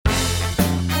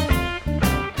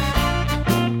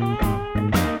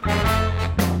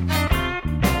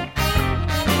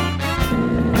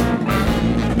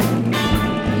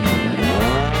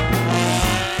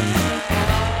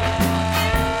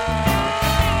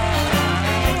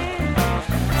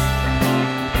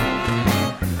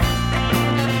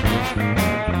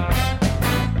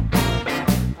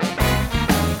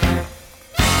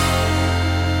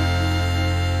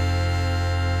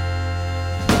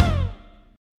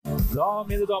Da,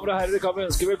 mine damer og herrer, kan vi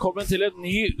ønske velkommen til en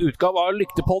ny utgave av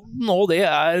Lyktepodden, og det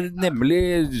er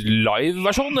nemlig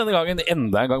live-versjon denne gangen,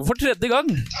 enda en gang, for tredje gang.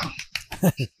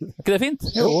 Ikke det fint?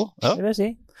 Jo, ja. Det vil jeg si.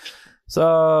 Så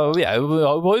vi har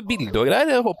jo bilder og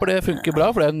greier, jeg håper det funker bra,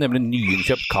 for det er nemlig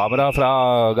nyinnkjøpt kamera fra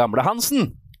gamle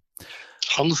Hansen.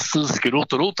 Hansen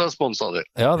Skrot og Rot har sponset det.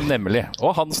 Ja, nemlig.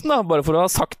 Og Hansen da, bare for å ha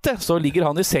sagt det, så ligger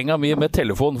han i senga mi med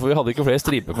telefon, for vi hadde ikke flere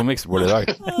striper på miksebordet i dag.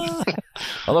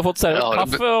 Han har fått servert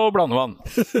kaffe og blandevann.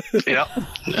 Ja,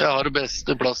 jeg har det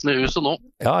beste plassen i huset nå.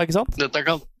 Ja, ikke sant?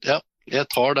 Jeg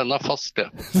tar denne fast, jeg.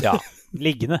 Ja.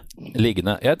 Liggende.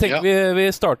 Jeg tenker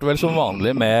vi starter vel som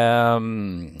vanlig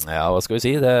med, ja, hva skal vi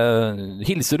si,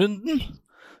 hilserunden.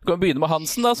 Vi kan begynne med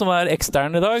Hansen da, som er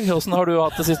ekstern i dag. Hvordan har du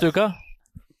hatt det siste uka?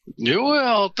 Jo, jeg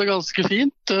har hatt det ganske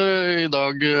fint. I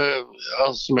dag,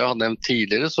 som jeg har nevnt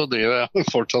tidligere, så driver jeg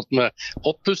fortsatt med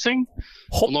oppussing.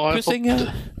 Oppussing, ja.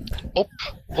 Opp,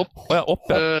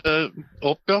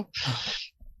 ja.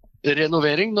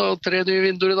 Renovering, da, 3 nye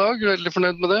vinduer i dag. Veldig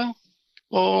fornøyd med det.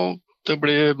 Og det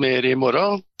blir mer i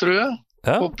morgen, tror jeg.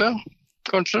 Ja. Håper jeg.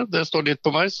 Kanskje. Det står litt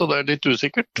på meg, så det er litt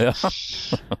usikkert. Ja.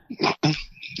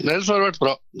 Ellers har det vært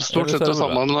bra. Stort sett det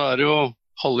samme, men det er jo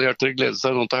halve hjerter gleder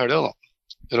seg nå til helgen, da.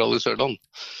 Rally Sørland.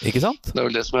 Ikke sant? Det er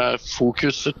vel det som er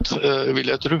fokuset, vil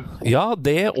jeg tro. Ja,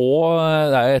 det og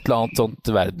det er et eller annet sånt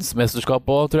verdensmesterskap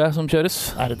også, tror jeg, som kjøres.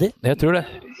 Er det det? Jeg tror det.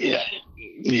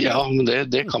 Ja, men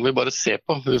det kan vi bare se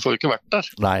på. Vi får jo ikke vært der.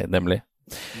 Nei, nemlig.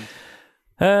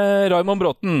 Raymond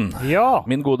Bråten,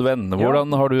 min gode venn,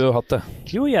 hvordan har du hatt det?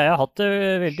 Jo, jeg har hatt det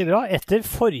veldig bra. Etter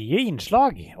forrige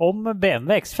innslag om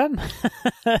BMW X5,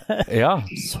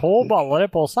 så baller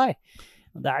det på seg.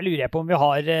 Der lurer jeg på om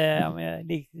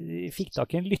jeg fikk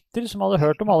tak i en lytter som hadde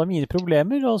hørt om alle mine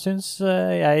problemer, og syntes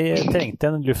jeg trengte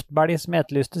en luftbelg som jeg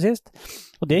etterlyste sist.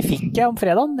 Og det fikk jeg om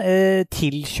fredagen,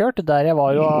 tilkjørt der jeg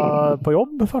var jo på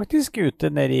jobb faktisk,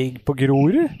 ute nede på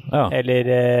Grorud,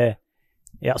 eller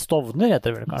Stovner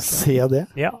heter det vel kanskje. Ser jeg det?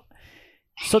 Ja.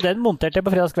 Så den monterte jeg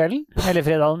på fredagskvelden, eller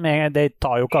fredagen, det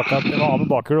tar jo ikke akkurat, det var av med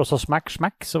bakhjul, og så smakk,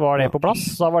 så var det på plass,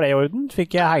 så var det i orden.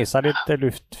 Fikk jeg heisa litt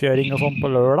luftfjøring og sånn på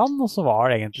lørdagen, og så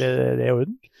var det egentlig det i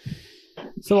orden.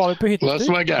 Så var vi på hyttetur. Hva er det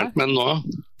som er gærent med den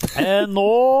nå?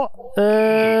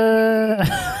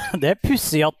 Det er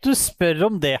pussig at du spør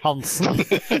om det, Hansen.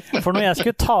 For når jeg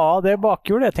skulle ta av det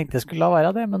bakhjulet, jeg tenkte jeg skulle la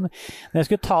være det, men når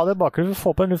jeg skulle ta av det bakhjulet for å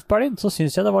få på en luftballin, så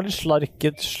synes jeg det var litt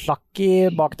slakk i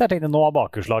bak der. Jeg tenkte, nå har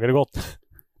bakhjulslageret gått.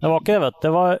 Det var ikke det, vet du.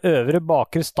 Det var øvre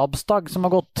bakre stabstag som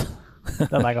har gått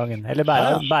denne gangen. Eller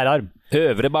bærearm.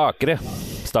 Øvre bakre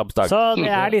stabstag. Så det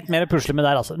er litt mer pusle med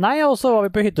der, altså. Nei, og så var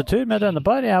vi på hyttetur med et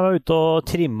vennepar. Jeg var ute og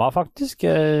trimma, faktisk.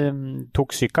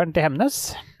 Tok sykkelen til Hemnes.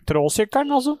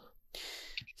 Tråsykkelen, altså.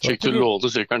 Fikk du låne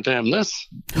sykkelen til Hemnes?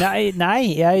 Nei,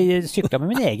 jeg sykla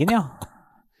med min egen, ja.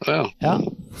 Ja,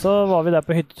 så var vi der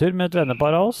på hyttetur med et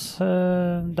vennepar av oss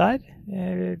der.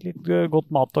 Litt godt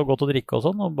mat og godt å drikke og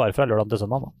sånn, og bare fra lørdag til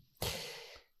søndag da.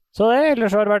 Så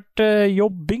ellers har det vært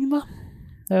jobbing da.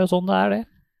 Det er jo sånn det er det.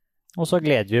 Og så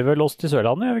gleder vi vel oss til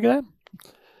Sørlandet, gjør vi ikke det?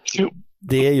 Jo.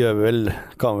 Det gjør vi vel,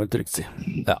 kan vi vel trygt si.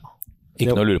 Ja,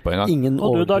 ikke noe å lure på en gang.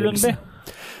 Og du da, Lundby?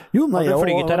 Jo, nei, har du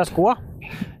flyget her av skoa?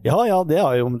 Ja, det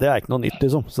er ikke noe nytt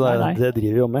liksom, så det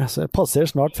driver vi jo med. Så jeg passer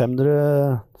snart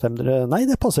 500, nei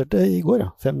det passerte i går,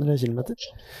 500 kilometer.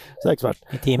 Så det er ikke svært.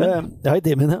 I timen? Ja, i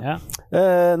timen, ja.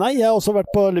 Nei, vi også var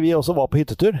på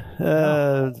hyttetur.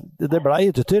 Det ble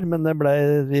hyttetur, men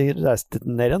vi reiste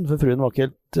ned igjen, for fruen var ikke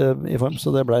helt i form,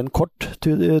 så det ble en kort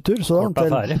tur. Kort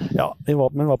affære? Ja, vi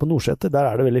var på Nordseter, der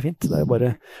er det veldig fint. Det er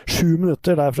bare 7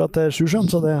 minutter derfra til Sjusjøen,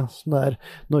 så det er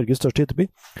Norges største hytteby.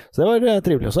 Så det var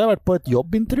trivelig. Så jeg har vært på et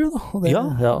jobbintervju da,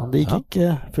 og det gikk ikke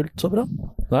fullt så bra.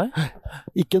 Nei?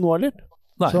 Ikke nå heller.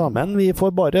 Så, men vi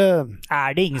får bare...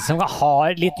 Er det ingen som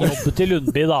har litt jobb til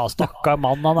Lundby da? Stakkar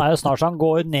mann, han er jo snart så han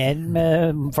går ned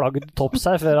med flagget til topps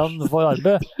her før han får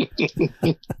arbeid.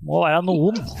 Må være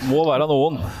noen.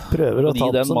 Prøver å gi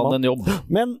den mannen en jobb.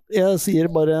 Men jeg sier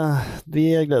bare, vi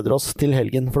gleder oss til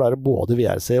helgen, for da er det både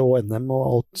VRC og NM og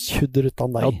alt kjudder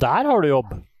uten deg. Og der har du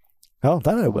jobb. Ja,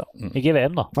 der er jobb, ja. Ikke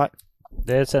VM da. Nei.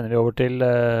 Det sender vi over til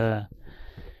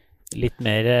litt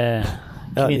mer...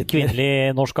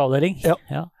 kvinnelig norsk avdeling. Ja.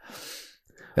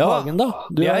 Hagen da?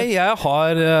 Jeg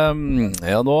har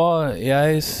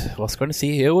hva skal den si?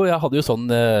 Jo, jeg hadde sånn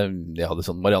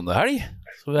Marianne-helg,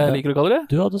 som jeg liker å kalle det.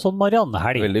 Du hadde sånn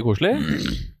Marianne-helg. Veldig koselig.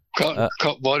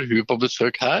 Var hun på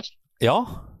besøk her? Ja.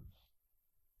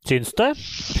 Syns det?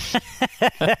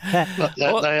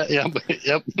 Nei,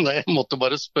 jeg måtte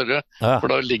bare spørre, for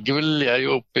da ligger vel jeg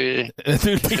oppe i...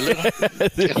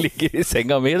 Du ligger i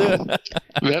senga mi, du.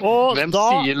 Hvem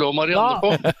sier lå Marianne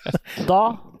på? Da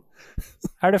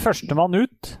er det førstemann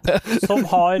ut som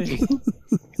har...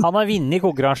 Han har vunnet i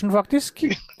konkurransen, faktisk.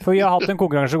 For vi har hatt en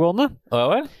konkurranse gående. Ja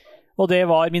vel? Og det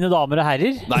var mine damer og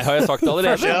herrer. Nei, har jeg sagt det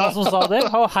allerede? Førstemann som sa det.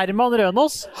 Og Herman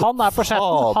Rønås, han er på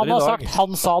chatten. Han har sagt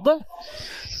han sa det.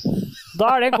 Da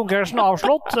er den konkurransen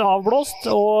avblåst,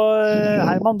 og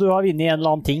Herman, du har vunnet en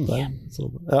eller annen ting. Ja.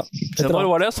 Når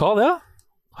var det jeg sa det?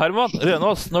 Herman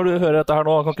Rønås, når du hører dette her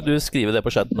nå, kan ikke du skrive det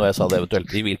på chatten når jeg sa det eventuelt,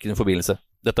 i hvilken forbindelse?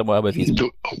 Dette må jeg bare finne.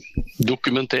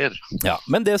 Dokumenter. Ja,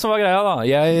 men det som var greia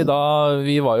da,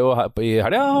 vi var jo her i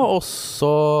helga, og så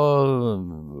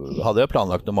hadde jeg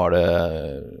planlagt å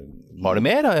male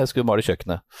mer, jeg skulle male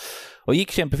kjøkkenet. Og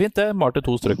gikk kjempefint det, malte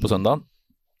 2 strøk på søndagen.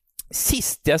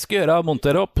 Sist jeg skulle gjøre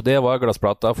montere opp, det var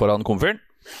glassplata foran komfyren.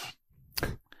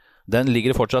 Den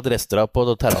ligger fortsatt rester av på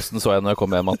terrassen, så jeg når jeg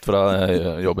kom hjem fra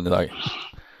jobben i dag.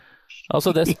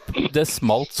 Altså, det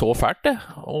smalt så fælt, det.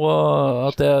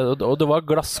 Og det var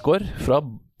glasskår fra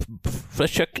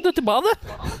kjøkkenet til badet.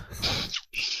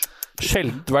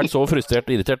 Sjelden vært så frustrert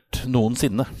og irritert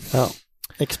noensinne. Ja,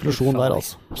 eksplosjon der,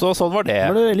 altså. Så sånn var det.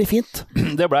 Det ble veldig fint.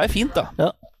 Det ble fint, da.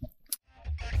 Ja.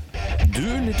 Du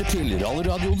lytter til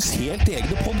Rallyradions helt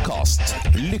egne podcast,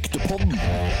 Lyktepodden.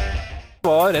 Det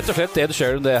var rett og slett Ed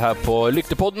Sheeran det her på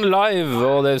Lyktepodden live,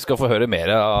 og dere skal få høre mer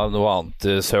av noe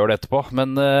annet søl etterpå.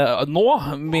 Men nå,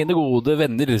 mine gode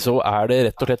venner, så er det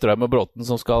rett og slett Raymond Bråten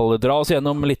som skal dra oss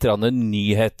gjennom litt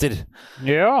nyheter.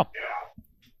 Ja,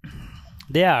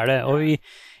 det er det. Og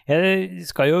jeg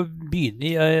skal jo begynne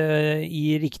i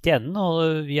riktig enden,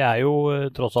 og vi er jo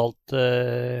tross alt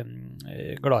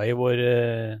glad i våre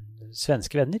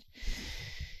svenske venner.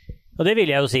 Og det vil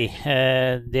jeg jo si.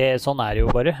 Sånn er det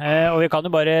jo bare. Og vi kan jo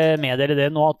bare meddele det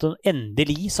nå at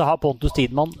endelig så har Pontus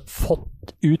Tidemann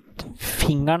fått ut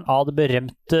fingeren av det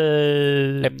berømte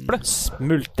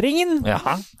smultringen.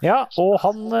 Jaha. Ja, og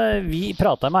vi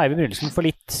pratet med Eivind Brynildsen for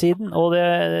litt siden, og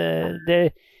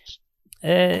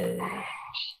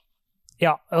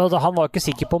han var ikke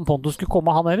sikker på om Pontus skulle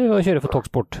komme han heller og kjøre for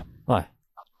Talksport. Nei.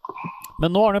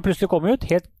 Men nå har den plutselig kommet ut,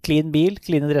 helt clean bil,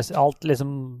 clean dress, alt liksom,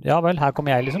 ja vel, her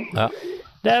kommer jeg liksom. Ja.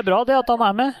 Det er bra det at han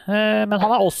er med, men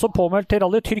han er også påmeldt til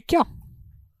Rally Tyrkia.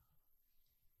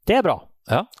 Det er bra.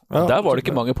 Ja, der var det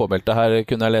ikke mange påmeldte her,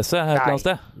 kunne jeg lese et eller annet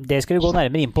sted. Det skal vi gå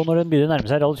nærmere inn på når den begynner å nærme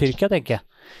seg Rally Tyrkia, tenker jeg.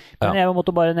 Men jeg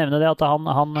måtte bare nevne det at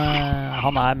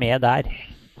han er med der.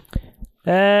 Det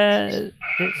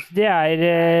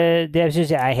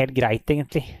synes jeg er helt greit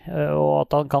egentlig, og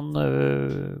at han kan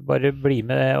bare bli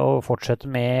med og fortsette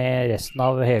med resten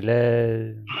av hele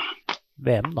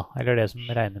VM da, eller det som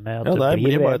regner med at det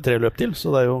blir VM. bare 3 løp til, så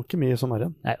det er jo ikke mye som er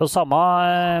igjen. Nei, og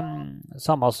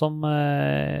samme som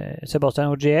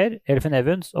Sebastian Ogier, Elfyn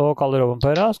Evans og Kalle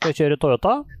Rovanpera skal kjøre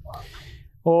Toyota,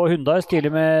 og Hyundai stiller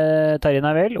med Terje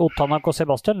Neivel, Otanak og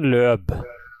Sebastian Løb.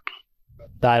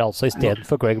 Det er altså i stedet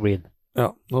for Greg Breen. Ja,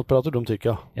 nå prater du om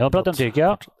Tyrkia. Ja, nå prater vi om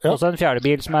Tyrkia. Ja. Også en fjerde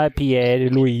bil som er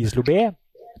Pierre-Louis Loubet.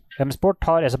 M-Sport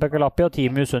har SAP Kalapia,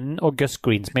 Team Usunnen og Gus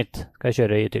Greensmith skal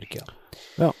kjøre i Tyrkia.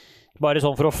 Ja. Bare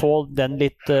sånn for å få den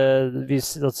litt, vi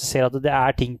ser at det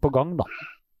er ting på gang da.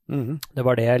 Mhm. Det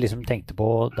var det jeg liksom tenkte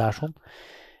på der sånn.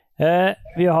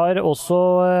 Vi har også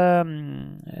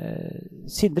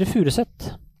Sindre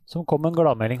Fureseth, som kom med en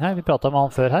gladmelding her. Vi pratet med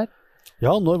han før her.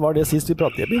 Ja, når var det sist vi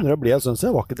pratet? Jeg begynner å bli, jeg synes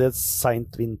jeg, var ikke det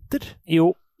sent vinter?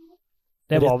 Jo,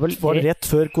 det var vel... Var det rett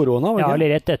før korona? Ja, eller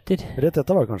rett etter. Rett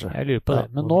etter var det kanskje. Jeg lurer på det.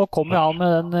 Men nå kommer han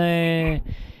med den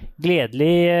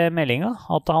gledelige meldingen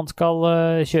at han skal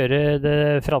kjøre det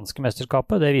franske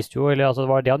mesterskapet. Det visste jo, eller altså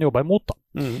det var det han jobbet imot da.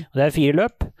 Det er 4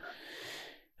 løp.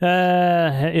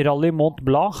 Rally Mont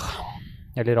Blanc,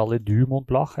 eller Rally du Mont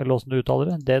Blanc, eller hvordan du uttaler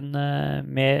det, den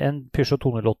med en Peugeot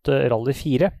 208 Rally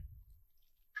 4.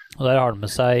 Og der har han med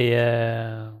seg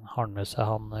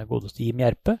han godeste Jim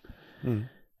Gjerpe.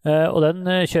 Og den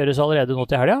kjøres allerede nå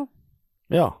til helga.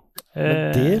 Ja,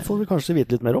 men det får vi kanskje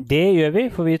vite litt mer om. Det gjør vi,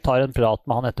 for vi tar en prat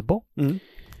med han etterpå.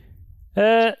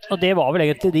 Og det var vel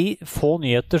egentlig de få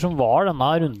nyheter som var denne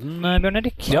runden, Bjørn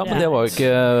Erik. Ja, men det var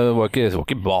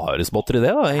ikke bare spotter i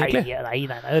det da, egentlig.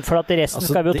 Nei. For at resten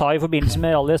skal vi jo ta i forbindelse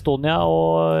med Rally Estonia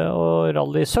og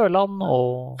Rally Sørland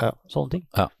og sånne ting.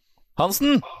 Ja.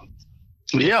 Hansen!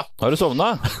 Ja. Har du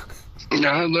sovnet?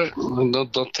 Ja,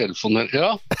 da telefoner. Ja,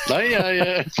 nei,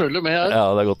 jeg følger med her.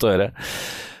 Ja, det er godt å høre.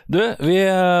 Du, vi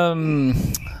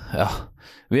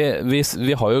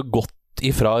har jo gått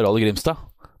ifra Rally Grimstad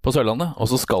på Sørlandet, og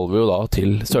så skal vi jo da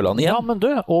til Sørlandet igjen. Ja, men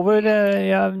du, over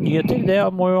nyheter, det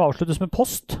må jo avsluttes med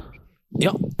post.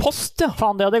 Ja, post, ja.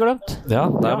 Faen, det hadde jeg glemt. Ja,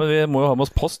 nei, men vi må jo ha med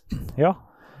oss posten. Ja.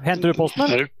 Henter du posten,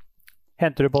 eller?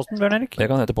 Henter du posten, Bjørn Erik? Jeg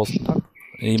kan hente posten, takk.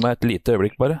 Gi meg et lite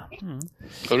øyeblikk bare.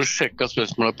 Har du sjekket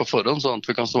spørsmålet på forhånd, sånn at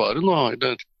vi kan svare nå?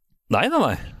 Eller? Nei.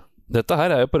 Dette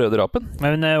her er jo på Røde Rapen.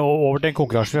 Men over til en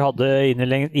konkurranse vi hadde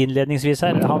innledningsvis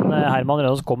her. Herman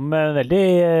Rønås kom med veldig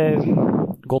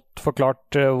godt forklart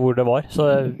hvor det var. Så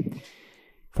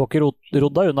får ikke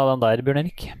rodda unna den der, Bjørn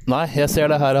Erik. Nei, jeg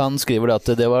ser det her. Han skriver det at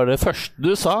det var det første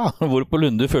du sa, hvorpå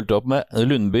Lundby fulgte opp med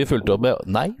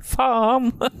nei,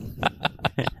 faen!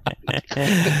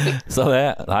 Så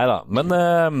det, nei da. Men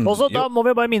også da må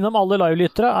vi bare minne om alle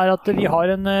live-lyttere, er at vi har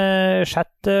en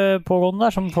chat pågående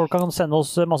der, som folk kan sende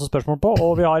oss masse spørsmål på,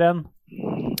 og vi har en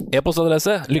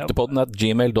e-postadresse,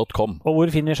 lyktepodden@gmail.com. Og hvor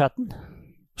finner vi chatten?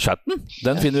 Chatten,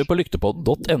 den finner vi på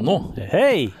lyktepodden.no.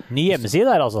 Hei, ny hjemmeside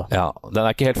der altså. Ja, den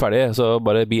er ikke helt ferdig, så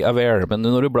bare be aware. Men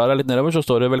når du blar deg litt nedover, så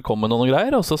står det velkommen og noen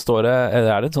greier, og så er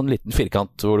det en sånn liten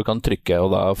firkant hvor du kan trykke, og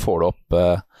da får du opp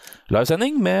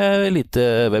livesending med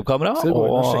lite webkamera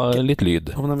og litt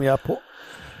lyd. Om de er på?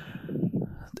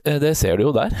 Det ser du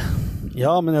jo der.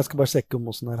 Ja, men jeg skal bare sjekke om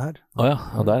hvordan det er her. Åja,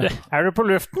 der. Er du på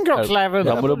luften, Kroksleiven?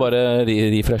 Da må du bare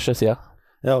refreshe sida.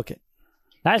 Ja, ok.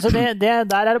 Nei, så der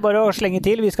er det bare å slenge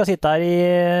til. Vi skal sitte her i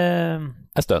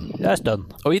en stund.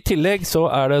 Og i tillegg så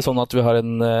er det sånn at vi har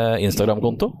en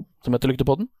Instagram-konto som heter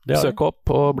Lyktepodden. Søk opp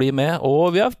og bli med. Og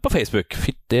vi er på Facebook.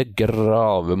 Fytte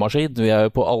gravemaskin. Vi er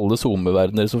jo på alle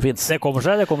Zoom-verdener som finnes. Det kommer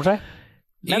seg.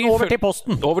 Men over til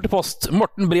posten. Over til post.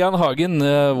 Morten Brian Hagen,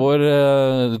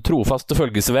 vår trofaste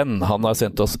følgesvenn, han har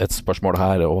sendt oss et spørsmål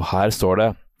her, og her står det: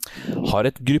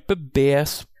 har et gruppe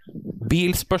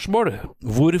bilspørsmål.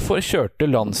 Hvorfor kjørte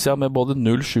Lancia med både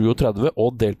 037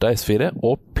 og Delta S4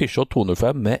 og Peugeot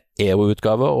 205 med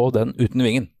Evo-utgave og den uten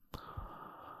vingen?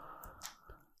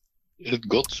 Et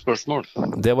godt spørsmål.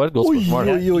 Det var et godt spørsmål.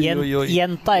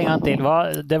 Gjenta en gang til.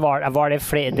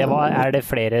 Er det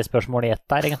flere spørsmål i ett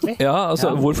der, egentlig? Ja,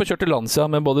 altså, hvorfor kjørte Lancia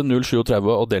med både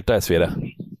 037 og Delta S4?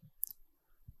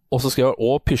 Og så skrev jeg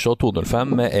og Peugeot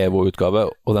 205 med Evo-utgave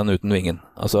og den uten vingen.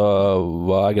 Altså,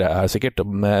 hva er greia her sikkert?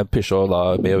 Med Peugeot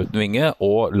da B uten vinge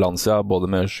og Lancia både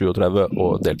med 37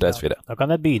 og Delta S4. Da kan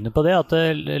jeg begynne på det at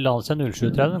Lancia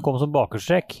 037 kom som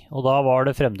bakerstrekk, og da var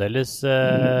det fremdeles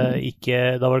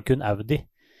da var det kun Audi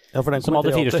som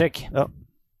hadde firestrekk. Ja.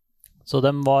 Så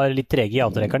de var litt trege i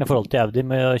avtrekkeren i forhold til Audi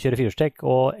med å kjøre firestrekk,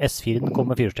 og S4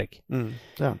 kom med firestrekk.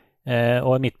 Ja.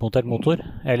 Og en midtmontert motor,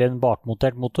 eller en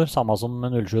bakmontert motor, samme som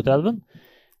 037.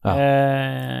 Ja.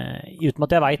 Uten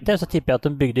at jeg vet det, så tipper jeg at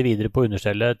de bygde videre på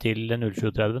understellet til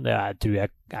 037. Det tror jeg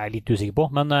er litt usikker på,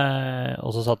 men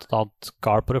også satt et annet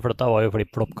skall på det, for dette var jo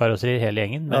flip-flop-karosseri hele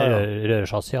gjengen, med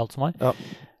rørsassi og alt som var. Ja.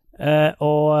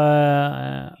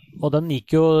 Og den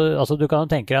gikk jo, altså du kan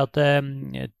jo tenke deg at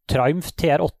Triumph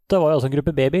TR8 var jo også en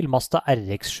gruppe B-bil, Mazda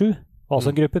RX-7 var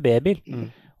også en gruppe B-bil.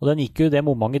 Og den gikk jo det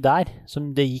momentet der,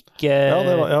 som det gikk...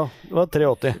 det var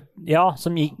 380. Ja,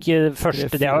 som gikk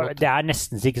først... Det er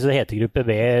nesten ikke så det heter gruppe B,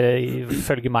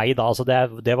 ifølge meg da. Altså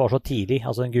det var så tidlig.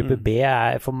 Altså en gruppe B,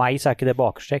 for meg så er ikke det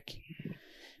bakerstrekk.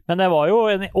 Men det var jo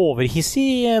en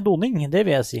overhissig doning, det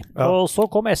vil jeg si. Ja. Og så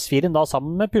kom S4 da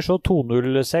sammen med Peugeot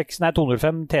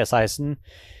 205 T16,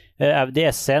 Audi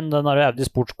S1, den har Audi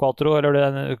Sports Quattro,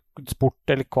 eller Sport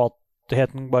eller Quattro,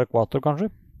 het den bare Quattro kanskje.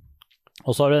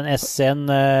 Og så har du en S1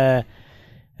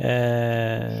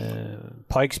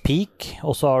 Pikes Peak,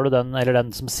 og så har du den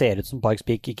som ser ut som Pikes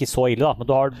Peak, ikke så ille da, men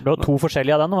du har to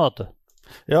forskjellige av den, vet du.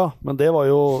 Ja, men det var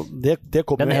jo, det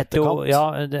kom jo etterkant.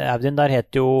 Ja, Audien der het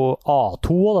jo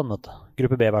A2 og den, vet du,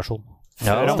 gruppe B-versjon.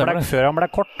 Før han ble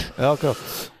kort. Ja, akkurat.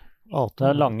 Det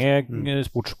er lange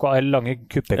lange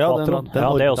kuppekvatter.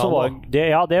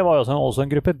 Det var jo også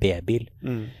en gruppe B-bil.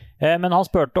 Men han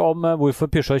spurte om hvorfor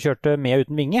Peugeot kjørte med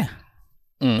uten vinge.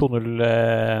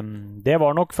 2.0, det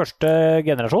var nok første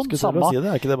generasjon. Skulle si det,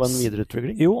 er ikke det bare en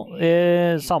videreutvikling? Jo,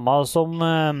 samme som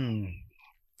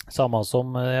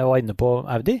jeg var inne på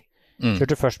Audi.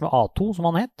 Kjørte først med A2, som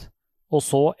han het, og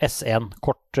så S1,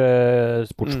 kort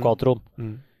sportskvatroen.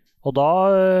 Og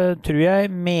da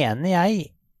mener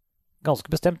jeg ganske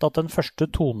bestemt at den første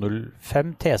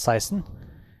 205 T16,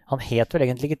 han het vel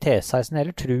egentlig ikke T16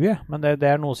 heller, tror jeg, men det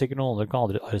er sikkert noen andre kan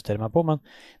arrestere meg på, men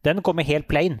den kom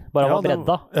helt plain, bare av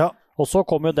bredda. Ja. Og så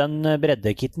kom jo den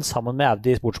breddekitten sammen med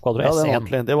Audi Sportsquadro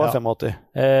S1. Det var 85.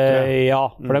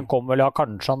 For den kom vel,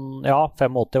 kanskje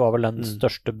 85 var vel den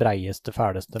største, breieste,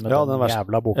 fæleste med den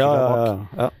jævla boken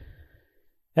bak.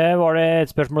 Var det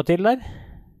et spørsmål til der?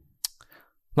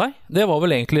 Nei, det var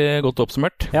vel egentlig godt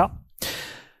oppsummert. Ja.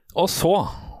 Og så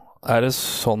er det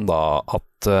sånn da at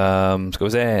skal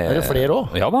vi se... Er det flere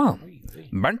også? Ja da.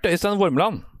 Bernt Øystein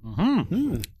Vormland.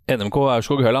 NMK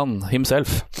Aurskog-Høland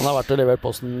himself. Han har vært og levert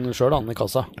posten selv, han, i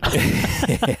kassa.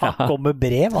 Han kom med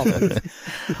brev, han.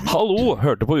 Hallo,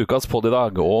 hørte på ukas podd i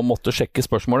dag og måtte sjekke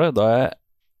spørsmålet da jeg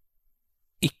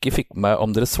ikke fikk med meg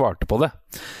om dere svarte på det.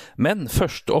 Men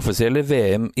første offisielle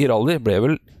VM i rally ble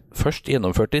vel først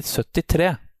gjennomført i 73.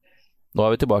 Nå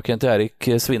er vi tilbake igjen til Erik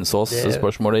Svinsås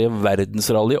spørsmålet i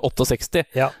verdensrally 68.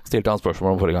 Stilte han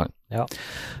spørsmål om forrige gang.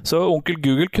 Så onkel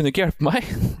Google kunne ikke hjelpe meg.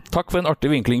 Takk for en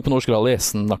artig vinkling på norsk rally,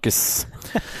 snakkes.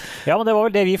 Ja, men det var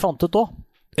vel det vi fant ut også.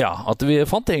 Ja, at vi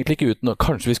fant egentlig ikke ut noe.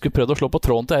 Kanskje vi skulle prøvd å slå på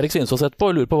tråden til Erik Svinsås etterpå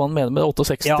og lure på hva han mener med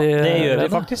 68. Ja, det gjør vi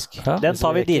faktisk. Den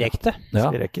tar vi direkte.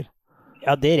 Vi rekker.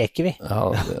 Ja, det rekker vi.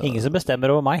 Ingen som bestemmer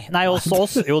over meg. Nei, oss.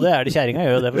 Jo, det det kjerringa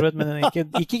gjør det, men ikke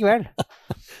i kveld.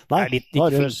 Nei,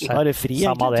 har det fri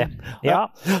samme det.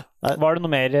 Ja. Var det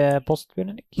noe mer post,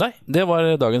 Bjørn Erik? Nei, det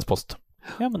var dagens post.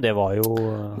 Ja, men det var jo...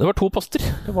 Det var 2 poster.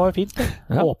 Det var jo fint, det.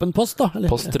 Åpen post, da. Eller?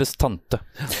 Postres tante.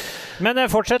 Men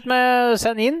fortsett med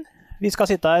send inn. Vi skal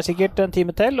sitte her sikkert en time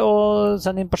til, og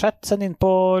send inn på chat. Send inn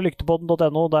på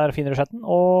lyktepodden.no, der finner du chatten,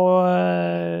 og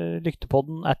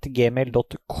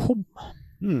lyktepodden@gmail.com.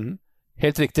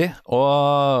 Helt riktig,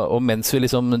 og mens vi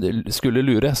liksom skulle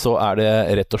lure, så det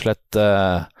rett og slett,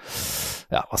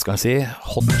 ja, hva skal jeg si,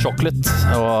 hot chocolate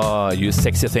og You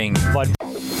Sexy Thing.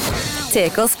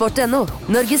 TKsport.no,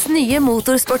 Norges nye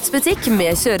motorsportsbutikk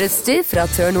med kjøreutstyr fra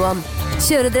Turn 1.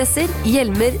 Kjøredresser,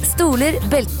 hjelmer, stoler,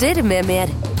 belter med mer.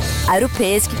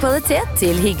 Europeisk kvalitet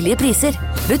til hyggelige priser.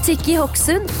 Butikk i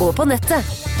Hokksund og på nettet.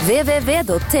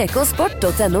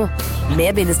 www.tksport.no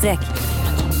med bindestrek.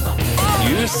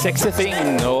 You Sexy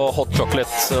Thing og hot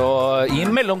chocolate. Og i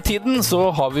mellomtiden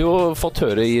så har vi jo fått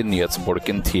høre i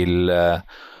nyhetsbolken til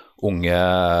unge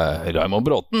Raymond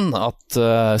Bråten at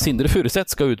Sindre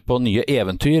Furuseth skal ut på nye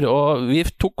eventyr, og vi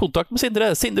tok kontakt med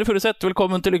Sindre. Sindre Furuseth,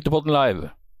 velkommen til Lyktepodden Live.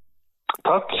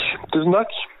 Takk, tusen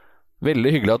takk.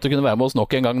 Veldig hyggelig at du kunne være med oss nok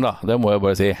en gang, da. Det må jeg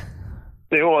bare si.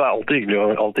 Jo, det alltid hyggelig å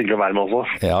være med også.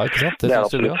 Ja, ikke sant? Det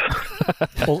synes du det, ja.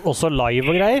 Også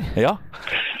live og greier? Ja.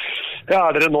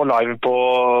 Ja, dere nå live på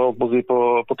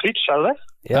Twitch, det?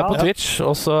 Ja, på Twitch,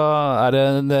 og så det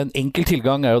en enkel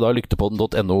tilgang jo da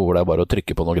lyktepodden.no, hvor det bare å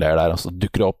trykke på noe greier der, og så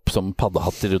dukker det opp som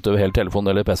paddehatter utover hele telefonen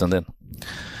eller PC-en din.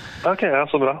 Ok, ja,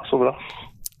 så bra.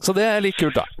 Så det litt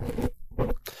kult, da.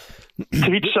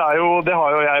 Twitch det har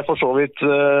jo jeg for så vidt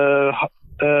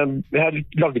jeg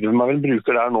lagde meg vel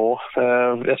bruker der nå.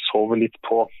 Jeg så vel litt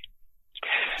på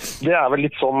det vel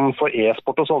litt sånn for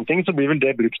e-sport og sånne ting, så blir vel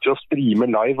det brukt til å streame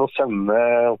live og sende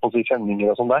sendinger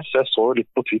og sånn der. Så jeg så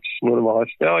litt på Twitch når det var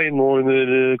nå under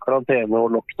karantene og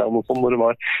lockdown og sånn, når det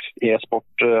var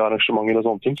e-sport-arrangementer og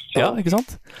sånne ting. Så ja, ikke sant?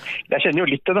 Jeg kjenner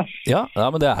jo litt til det. Ja,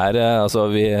 men det altså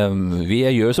vi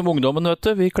gjør som ungdommen, vet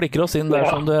du. Vi klikker oss inn der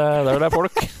som der det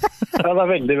folk. Ja, det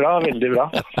veldig bra.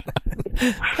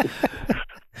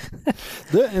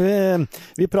 Du,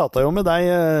 vi pratet jo med deg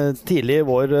tidlig i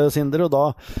vår, Sindre, og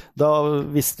da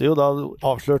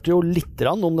avslørte jo litt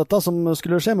om dette som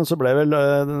skulle skje, men så ble vel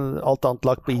alt annet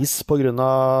lagt på is på grunn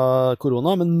av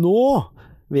korona. Men nå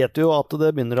vet du jo at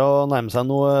det begynner å nærme seg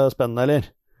noe spennende, eller?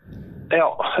 Ja,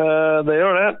 det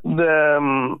gjør det.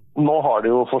 Nå har det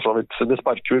jo for så vidt, det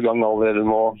sparker jo i gang allerede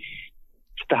nå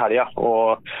til helga, og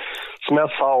som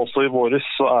jeg sa også i våres,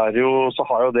 så har jo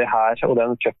det her og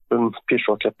den cupen,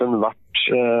 Peugeot-cupen, vært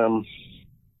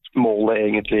målet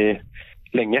egentlig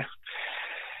lenge.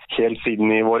 Helt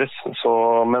siden i våres.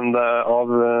 Men av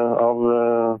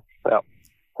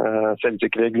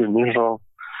selvsikre grunner så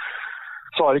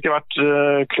har det ikke vært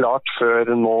klart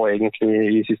før nå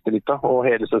egentlig i siste litt. Og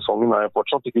hele sesongen jo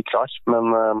fortsatt ikke klar. Men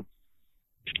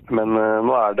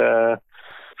nå det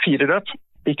 4 løp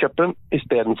i cupen i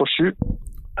stedet for 7.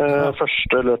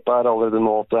 Første løpet allerede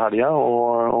nå til helga,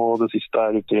 og det siste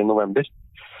ute i november.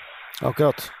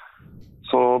 Akkurat.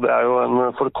 Så det jo en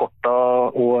forkorta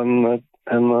og en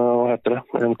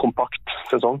kompakt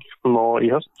sesong nå i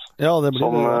høst. Ja, det blir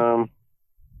som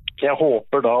jeg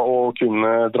håper da å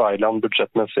kunne dra i land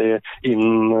budsjettmessig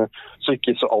innen så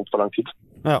ikke så alt for lang tid.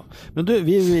 Ja, men du,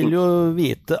 vi vil jo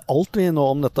vite alt vi nå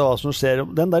om dette, hva som skjer.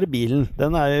 Den der bilen,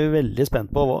 den jeg veldig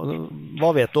spent på. Hva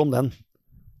vet du om den?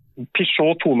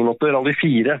 Peugeot 208 Rally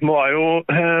 4. Nå jo,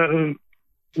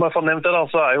 bare for nevnt det da,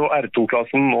 så jo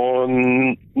R2-klassen nå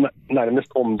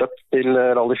nærmest omdøpt til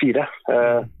Rally 4.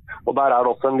 Og der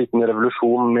det også en liten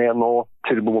revolusjon med nå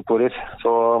turbomotorer.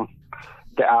 Så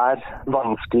det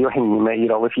vanskelig å henge med i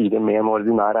Rally 4 med en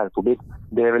ordinær R2-bil.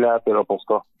 Det vil jeg prøve å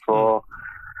påstå. Så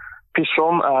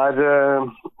Peugeot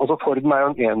altså Forden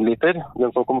jo en 1 liter,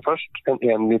 den som kom først, en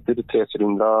 1 liter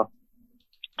 3-sylindra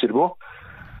turbo.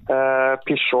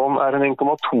 Peugeot en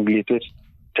 1,2 liter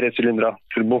 3-sylindra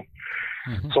turbo,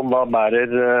 som da bærer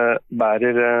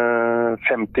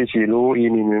 50 kilo i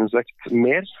minimumsvekt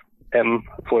mer enn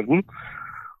Forden,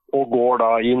 og går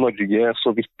da i Norge,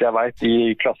 så vidt jeg vet,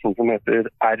 i klassen som heter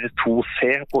R2C,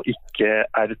 og ikke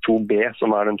R2B,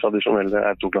 som den tradisjonelle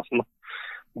R2-klassen.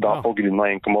 Da på grunn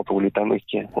av 1,2 literen, og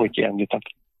ikke 1 literen.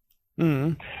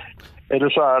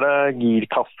 Ellers så det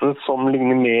girkasse som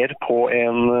ligner mer på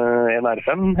en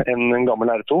R5 enn en gammel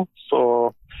R2, så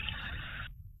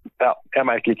ja, jeg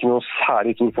merker ikke noe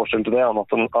særlig stor forskjell til det,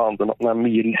 annet enn at den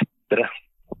mye lettere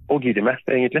å gire med,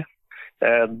 egentlig.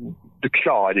 Du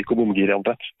klarer ikke å bomgire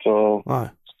omtrent, så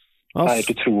det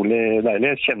helt utrolig deilig.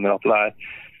 Jeg kjenner at det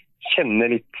kjenner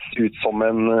litt ut som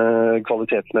en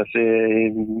kvalitetsmessig,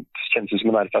 kjennes ut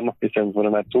som en R5 i stedet for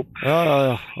en R2.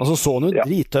 Ja. Altså så den jo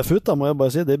drittøff ut da, må jeg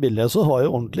bare si. Det bildet så var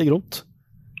jo ordentlig gromt.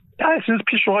 Ja, jeg synes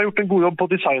Peugeot har gjort en god jobb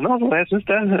på designet. Altså. Jeg synes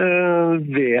det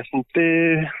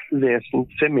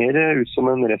vesentlig ser mer ut som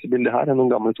en racerbilde her enn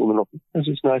noen gamle 208. Jeg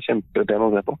synes den kjempepen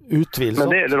å se på. Utvilsomt.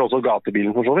 Men det gjelder også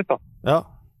gatebilen for så vidt da. Ja.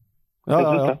 Ja,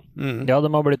 de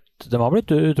har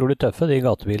blitt utrolig tøffe, de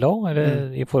gatebilene også,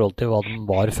 eller i forhold til hva de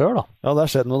var før da. Ja, det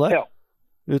har skjedd noe der. Ja.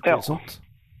 Utvilsomt.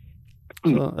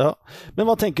 Så, ja. Men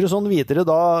hva tenker du sånn videre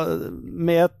da,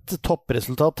 med et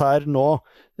toppresultat her nå,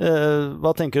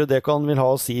 hva tenker du det vil ha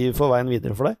å si for veien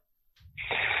videre for deg?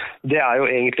 Det jo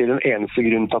egentlig den eneste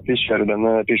grunnen til at vi kjører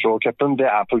denne Peugeot-cupen, det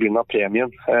på grunn av premien,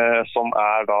 som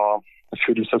da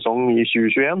full sesong i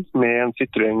 2021 med en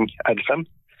Citroën R5.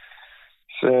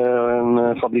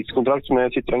 En fabrikkskontrakt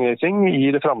med Citroën Racing i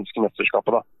det franske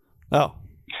mesterskapet da. Ja.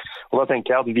 Og da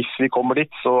tenker jeg at hvis vi kommer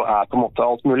dit, så på en måte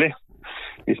alt mulig.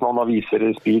 Hvis man da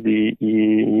viser speed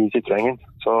i Citroën.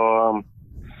 Så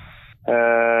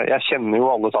jeg kjenner jo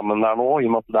alle sammen der nå, i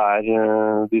og med at det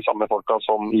de samme folka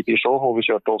som i Peugeot, og vi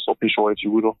kjørte også Peugeot i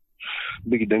fjor og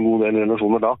bygde en god del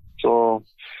relasjoner da. Så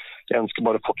jeg ønsker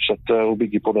bare fortsette å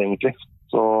bygge på det egentlig.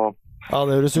 Så ja,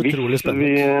 det høres utrolig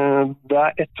spennende.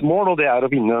 Det ett mål, og det å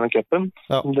vinne denne cupen.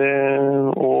 Ja. Det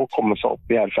å komme seg opp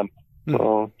i R5. Så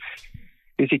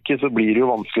hvis ikke så blir det jo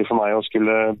vanskelig for meg å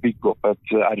skulle bygge opp et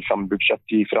R5-budsjett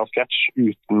fra scratch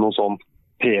uten noe sånn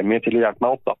premie til å hjelpe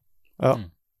meg opp da. Ja,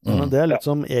 men det litt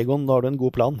som Egon, da har du en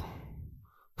god plan.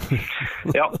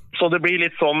 Ja, så det blir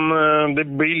litt sånn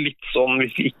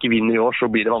hvis vi ikke vinner i år, så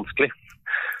blir det vanskelig.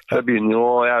 Så jeg begynner jo,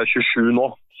 jeg 27 nå,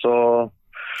 så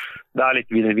det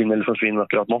litt vinn eller forsvinn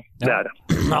akkurat nå. Det det.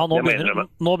 Ja, nå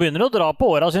begynner det å dra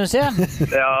på året, synes jeg.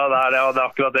 Ja, det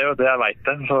akkurat det, jeg vet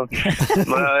det. Så,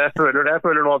 jeg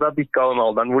føler nå at jeg bikket den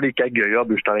alderen hvor det ikke gøy å ha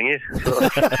bursdag lenger.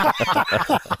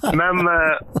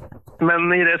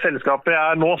 Men i det selskapet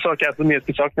jeg nå, så har ikke jeg så mye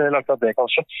sagt, men jeg har lagt at det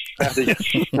kanskje.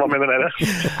 Hva mener dere?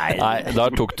 Nei, nå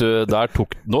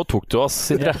tok du oss,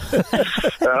 Sindre.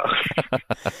 Ja.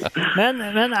 Men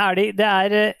det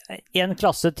en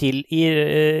klasse til i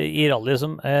rally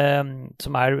som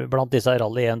blant disse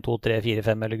rally 1, 2, 3, 4,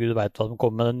 5, eller gud vet hva som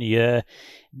kommer med den nye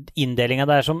inndelingen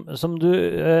der, som du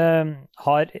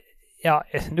har, ja,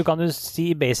 du kan jo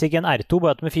si basic en R2,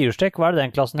 bare med 4-stek, hva det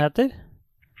den klassen heter?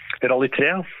 Rally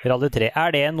 3. Rally 3.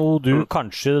 Det noe du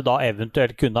kanskje da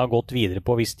eventuelt kunne ha gått videre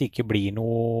på hvis det ikke blir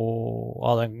noe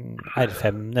av den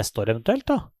R5 neste år eventuelt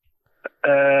da?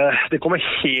 Det kommer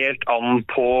helt an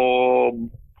på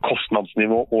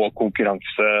kostnadsnivå og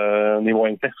konkurransenivå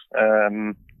egentlig.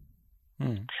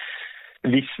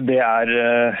 Hvis det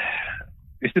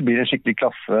blir en skikkelig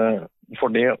klasse for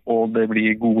det, og det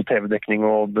blir god TV-dekning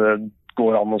og det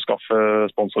går an å skaffe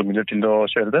sponsormidler til å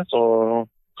kjøre det, så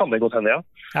kan det godt hende, ja.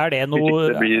 Det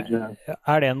noe bil,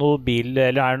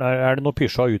 eller det noe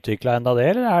Peugeot har utviklet enda det,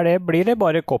 eller blir det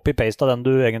bare copy-paste av den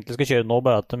du egentlig skal kjøre nå,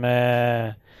 bare at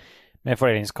med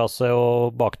fordelingskasse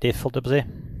og bakdiff, holdt jeg på å si?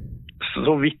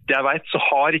 Så vidt jeg vet, så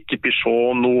har ikke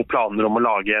Peugeot noen planer om å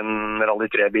lage en Rally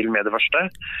 3-bil med det første.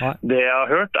 Nei. Det jeg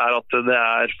har hørt at det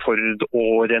Ford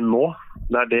og Renault.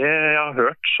 Det det jeg har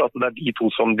hørt, at det de to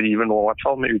som driver nå i hvert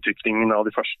fall med utviklingen av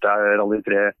de første Rally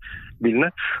 3-bilene.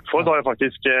 Ford har jo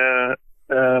faktisk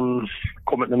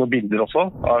kommet med noen bilder også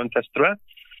av en test, tror jeg.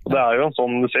 Og det jo en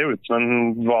sånn, det ser jo ut som en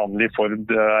vanlig Ford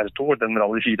R2, den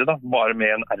Rally 4 da, bare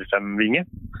med en R5-vinge.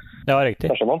 Ja, riktig.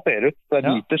 Det sånn han ser ut. Det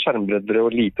lite skjermbreddere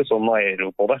og lite sånn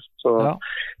aero på det. Så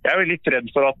jeg jo litt redd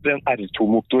for at en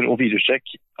R2-motor og 4-strekk,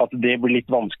 at det blir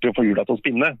litt vanskelig å få hjula til å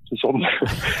spinne. Sånn.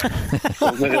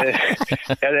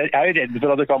 Jeg jo redd for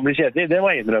at det kan bli kjedelig, det må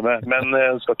jeg innrømme. Men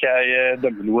skal ikke jeg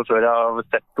dømme noe før jeg har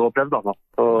sett og prøvd, da.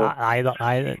 Så, nei.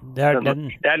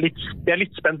 Jeg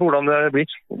litt spent på hvordan det blir.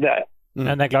 Det jeg.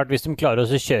 Men det klart, hvis de klarer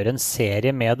å kjøre en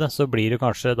serie med det, så blir det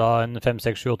kanskje da en 5,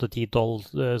 6, 7, 8, 10,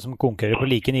 12 som konkurrerer på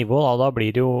like nivå. Da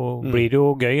blir det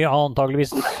jo gøy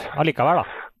antageligvis allikevel, da.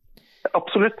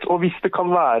 Absolutt, og hvis det kan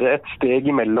være et steg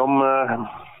imellom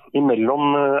imellom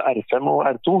R5 og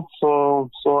R2, så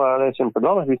det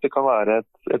kjempebra. Hvis det kan være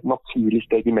et naturlig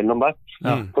steg imellom der.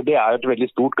 For det et veldig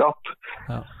stort gap.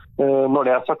 Når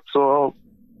det sagt, så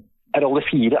Rally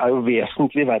 4 jo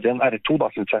vesentlig verre enn R2, da,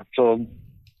 synes jeg.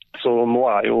 Så nå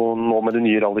med de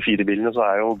nye Rally 4-bilene, så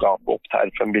jo gapet opp til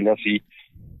R5, vil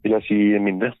jeg si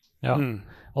mindre. Ja.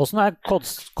 Hvordan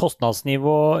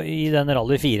kostnadsnivå i den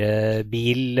Rally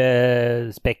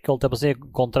 4-bil-spekk, holdt jeg på å si,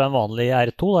 kontra en vanlig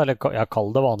R2, eller jeg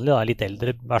kaller det vanlig, da, litt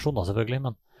eldre versjon da, selvfølgelig,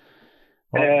 men...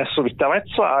 Så vidt jeg vet,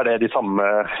 så det de samme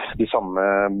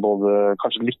både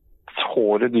kanskje litt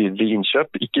hårde dyrere i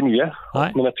innkjøp, ikke mye,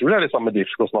 men jeg tror det de samme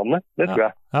driftskostnadene, det tror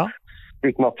jeg. Ja.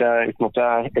 Uten at jeg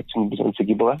 100%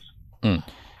 sikker på det.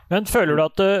 Men føler du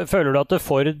at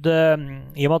Ford, i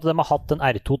og med at de har hatt den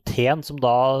R2T-en, som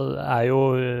da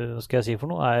jo, hva skal jeg si for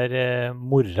noe,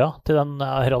 mora til den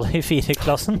Rally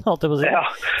 4-klassen, holdt jeg på å si. Ja,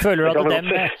 føler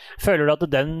du at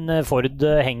den Ford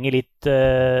henger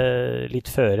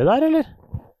litt føre der, eller?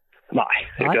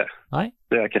 Nei, det gjør ikke det. Nei?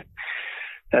 Det gjør jeg ikke.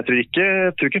 Jeg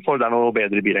tror ikke Ford noe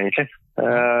bedre bil, egentlig.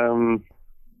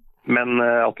 Men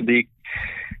at de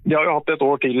har jo hatt et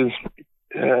år til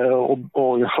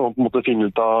og måtte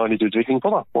finne ut av litt utvikling på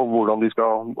da, og hvordan de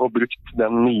skal ha brukt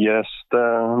den nyeste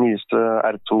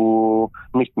R2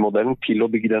 19-modellen til å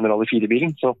bygge den Rally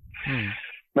 4-bilen.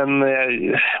 Men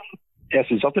jeg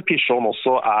synes at Peugeot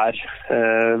også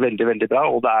veldig, veldig bra,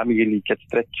 og det mye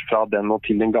likhetstrekk fra den og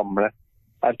til den gamle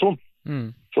R2.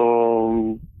 Så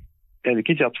jeg vil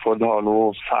ikke si at Ford har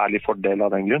noe særlig fordel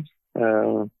av den grunn.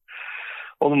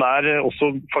 Og den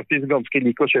også faktisk ganske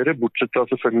lik å kjøre, bortsett fra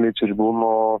selvfølgelig turboen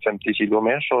og 50 kilo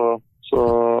mer, så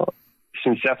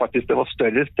synes jeg faktisk det var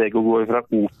større steg å gå fra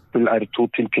Opel R2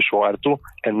 til Peugeot R2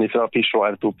 enn fra Peugeot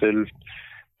R2 til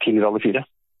Rally 4.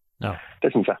 Ja. Det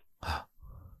synes jeg.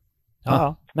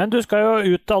 Ja. Men du skal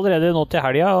jo ut allerede nå til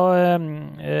helga, og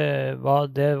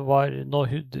det var nå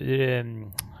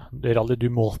Rally du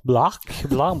Mont Blanc?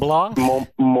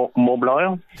 Mont Blanc,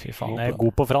 ja. Fy faen, jeg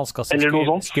god på fransk. Altså.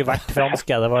 Skulle vært fransk,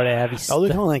 det var det jeg visste. Ja,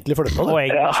 du kan egentlig flytte det.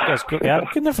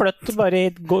 Jeg kunne flytte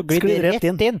bare glide rett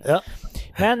inn. Ja.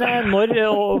 Men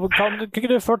kan ikke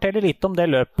du fortelle litt om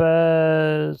det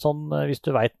løpet, sånn, hvis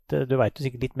du vet jo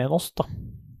sikkert litt mer enn oss, da?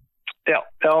 Ja,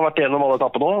 jeg har vært gjennom alle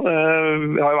etappene nå.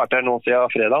 Jeg har jo vært der nå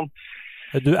siden fredagen.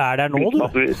 Du der nå,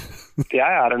 du?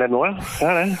 Jeg der nå, ja.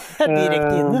 Det det.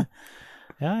 Direkte inne.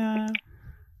 Ja.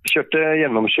 Kjørte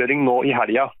gjennomkjøring nå i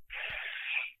helga,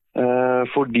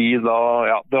 fordi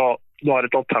da, du har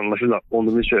et alternativ da, om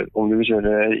du vil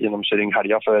kjøre gjennomkjøring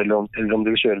helga før, eller om du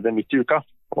vil kjøre det midt i uka,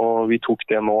 og vi tok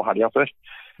det nå helga før.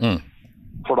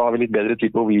 For da har vi litt bedre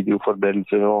tid på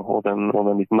videoforberedelser og den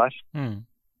biten der.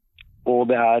 Og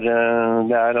det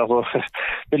altså,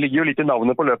 det ligger jo litt i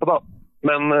navnet på løpet da,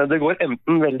 men det går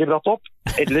enten veldig bratt opp,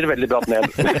 eller veldig bratt ned.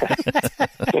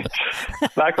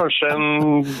 Det kanskje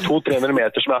 200-300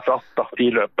 meter som flatt da, i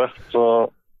løpet. Så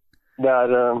det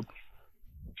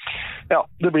ja,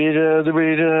 det blir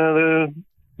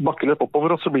bakkeløp oppover,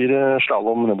 og så blir det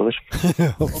slalom nedover.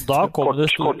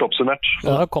 Kort oppsummert.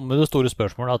 Og da kommer det store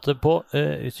spørsmålet at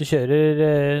hvis du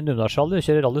kjører Numedalsrally,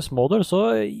 kjører Rally Smådøl,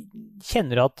 så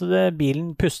kjenner du at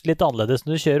bilen puster litt annerledes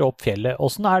når du kjører opp fjellet.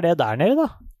 Hvordan det der nede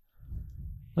da?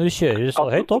 Når du kjører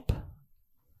så høyt opp?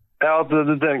 Ja,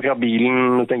 du tenker at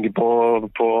bilen tenker på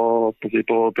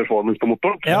performance på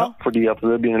motoren, fordi at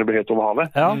det begynner å bli høyt over havet.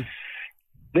 Ja.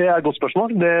 Det et godt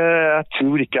spørsmål. Jeg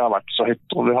tror ikke jeg har vært så høyt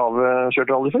over havet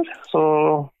kjørt rally før, så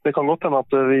det kan godt hende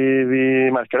at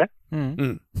vi merker det.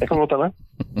 Det kan godt hende.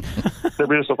 Det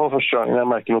blir i så fall første gang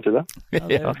jeg merker noe til det.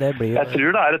 Jeg tror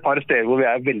det et par steder hvor vi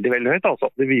veldig, veldig høyt, altså.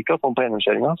 Det virker sånn på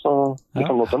gjennomkjøringa, så det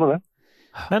kan godt hende det.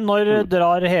 Men når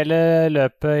drar hele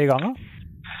løpet i gang da?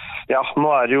 Ja,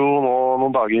 nå det jo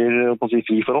noen dager på å si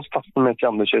fri for oss, da, mens de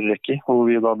andre kjører rekke, hvor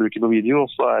vi da bruker på video, og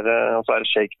så det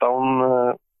shakedown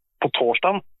på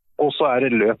torsdagen, og så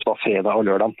det løp da fredag og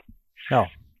lørdag. Ja.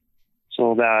 Så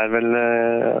det vel,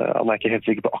 han ikke helt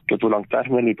sikker på akkurat hvor langt det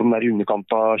men jeg lurer på om det i underkant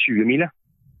av 20 mil.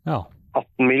 Ja.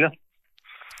 18 mil.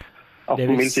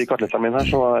 18 mil sier kartlesteren min her,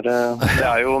 så det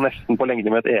jo nesten på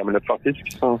lengde med et EM-løp faktisk.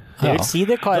 Så. Jeg vil si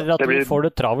det, karer, at vi får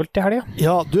det travelt til helga.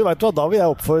 Ja, du vet hva, da vil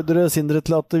jeg oppfordre Sindre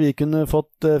til at vi kunne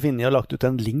fått finne og lagt ut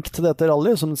en link til dette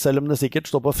rally, som selv om det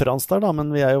sikkert står på fransk der da,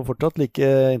 men vi jo fortsatt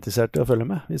like interessert i å følge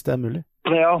med, hvis det mulig.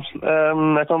 Ja,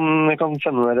 jeg kan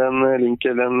sende dere en link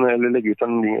eller legge ut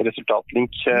en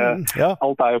resultatlink.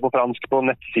 Alt jo på fransk på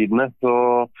nettsidene, så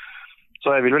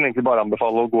jeg vil vel egentlig bare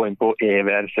anbefale å gå inn på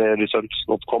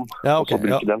evrcresults.com og så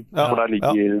bruke den. For der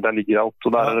ligger alt,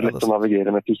 og der det lett å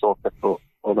navigere med Peugeot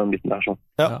og den biten der. Så.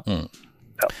 Ja.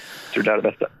 Jeg tror det det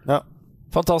beste. Ja.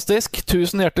 Fantastisk.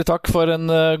 Tusen hjertelig takk for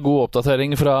en god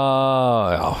oppdatering fra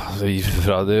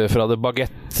det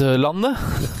baguette-landet.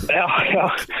 Ja.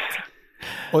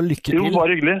 Og lykke til. Jo,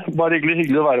 bare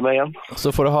hyggelig å være med igjen.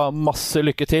 Så får du ha masse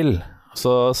lykke til.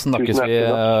 Så snakkes vi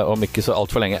om ikke så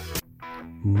alt for lenge.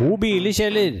 Mobile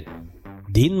Kjeller.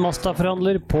 Din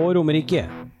Mazda-forhandler på Romerike.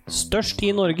 Størst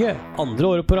i Norge, andre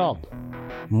året på rad.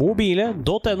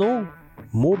 Mobile.no.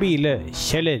 Mobile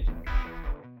Kjeller.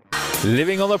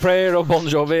 Living on a Prayer og Bon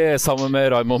Jovi sammen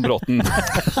med Raymond Bråten.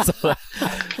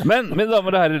 Men, mine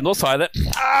damer og herrer, nå sa jeg det.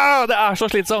 Det er så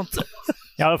slitsomt.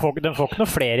 Ja, den får ikke noe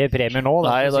flere premier nå.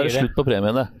 Nei, da er det slutt på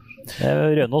premiene.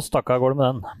 Rønås stakka går det med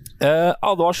den.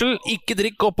 Advarsel, ikke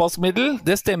drikk oppvaskmiddel.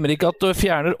 Det stemmer ikke at du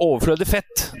fjerner overflødig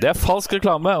fett. Det er falsk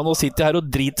reklame, og nå sitter jeg her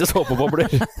og driter såpebobler.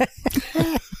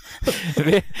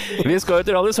 Vi skal jo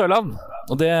til Rally Sørland,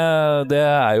 og det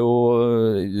er jo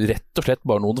rett og slett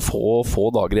bare noen få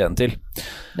dager igjen til.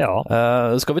 Ja.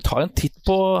 Skal vi ta en titt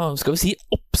på, skal vi si,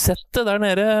 oppsettet der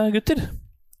nede, gutter?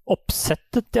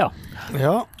 Oppsettet, ja.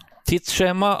 Ja.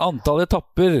 Tidsskjema, antall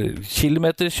etapper,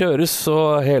 kilometer kjøres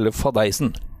og hele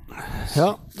fadeisen.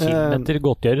 Ja. Kilometer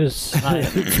godtgjøres. Nei.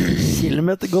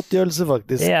 Kilometer godtgjørelse,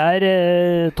 faktisk. Det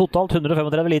er totalt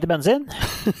 135 liter bensin.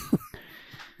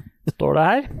 Står det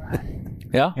her.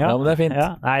 Ja, men det er fint. Ja.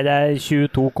 Nei, det er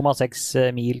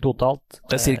 22,6 mil totalt.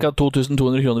 Det er ca.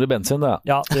 2200 kroner i bensin, det.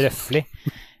 Ja, røffelig.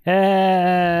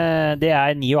 Det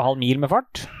er 9,5 mil med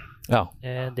fart. Ja.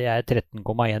 Det er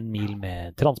 13,1 mil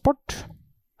med transport.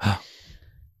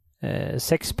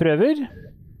 6 prøver.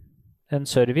 En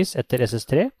service etter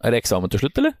SS3. Er det eksamen til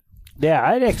slutt, eller? Det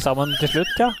er eksamen til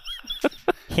slutt, ja.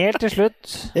 Helt til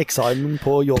slutt. Eksamen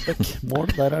på Jåbekk. Mål,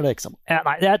 der er det eksamen. Ja,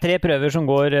 nei, det er 3 prøver som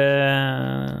går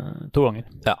 2 ganger.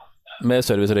 Ja, med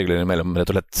serviceregler imellom, rett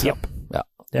og slett. Ja.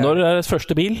 Når er det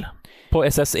første bil på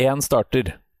SS1 starter?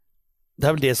 Det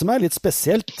er vel det som er litt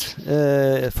spesielt.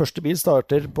 Første bil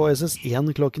starter på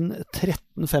SS1 klokken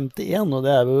 13.51, og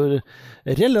det er jo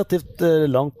relativt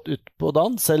langt ut på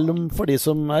dagen, selv om for de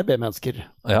som er B-mennesker.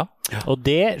 Ja. Og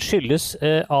det skyldes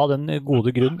av den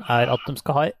gode grunn er at de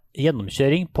skal ha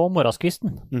gjennomkjøring på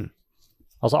morgenskvisten.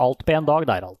 Altså alt på en dag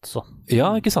der, altså.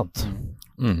 Ja, ikke sant.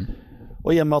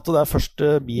 Og hjemme at det er første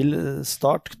bil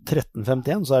start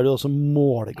 13.51, så er det jo også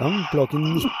målgang klokken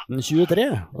 19.23.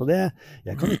 Og det,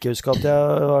 jeg kan ikke huske at jeg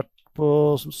har vært på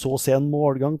så sen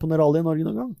målgang på en rally i Norge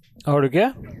noen gang. Har du ikke?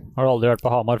 Har du aldri vært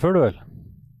på Hamar før, du vel?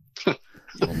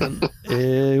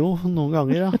 Jo, noen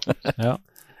ganger, ja.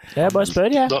 Jeg bare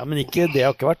spør, jeg. Ja, men ikke, det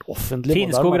har ikke vært offentlig.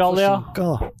 Finnskog-rally, ja.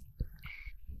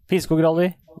 Finnskog-rally.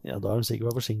 Ja, da har de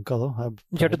sikkert vært forsinket da.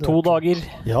 Kjørte 2 dager.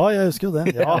 Ja, jeg husker jo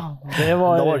det. Ja. Da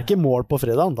var det ikke mål på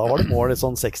fredagen, da var det mål i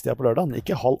sånn 60 på lørdagen,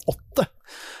 ikke 7:30.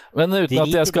 Men uten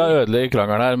at jeg skal ødelegge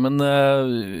krangelen her, men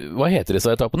hva heter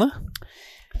disse etappene?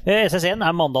 SS1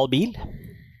 er Mandal bil.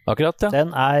 Akkurat, ja.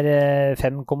 Den er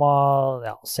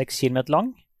 5,6 kilometer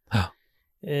lang. Ja.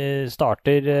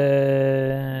 Starter,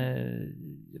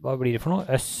 hva blir det for noe?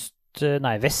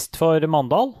 Vest for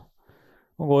Mandal.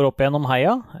 Og går opp gjennom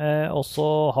heia, og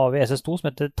så har vi SS2 som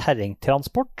heter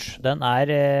terrengtransport. Den er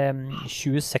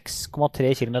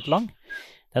 26,3 km lang.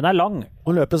 Den er lang.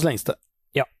 Og løpes lengste.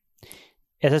 Ja.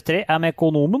 SS3 er med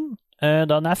Mekonomen.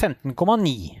 Den er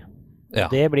 15,9. Ja.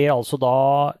 Det blir altså da,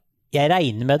 jeg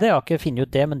regner med det, jeg har ikke funnet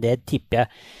ut det, men det tipper jeg.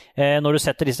 Når du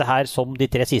setter disse her som de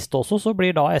 3 siste også, så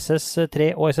blir da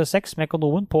SS3 og SS6 med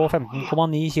Mekonomen på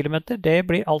 15,9 km. Det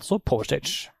blir altså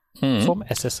Powerstage som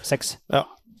SS6. Ja.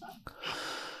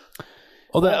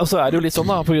 Og så er det jo litt sånn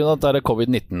da, på grunn av at det er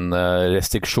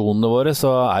covid-19-restriksjonene våre, så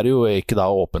er det jo ikke da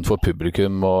åpent for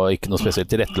publikum, og ikke noe spesielt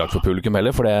tilrettelagt for publikum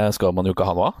heller, for det skal man jo ikke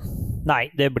ha noe av.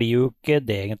 Nei, det blir jo ikke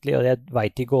det egentlig, og jeg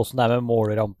vet ikke hvordan det er med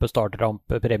målrampe,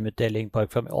 startrampe, premieutdeling,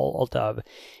 parkfam, alt det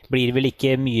blir vel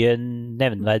ikke mye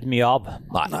nevnverdig mye av.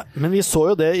 Nei. Men vi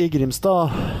så jo det i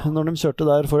Grimstad, når de kjørte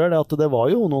der forrige, at det var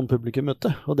jo noen publikum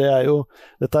ute, og det er jo,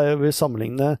 dette er jo vi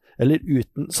sammenligne, eller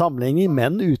uten sammenligning,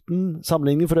 men uten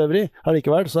sammenligning for øvrig, her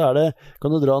likevel, så er det,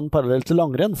 kan du dra en parallell til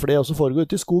langrenn, for det også foregår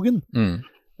ute i skogen.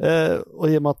 Og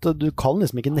i og med at du kan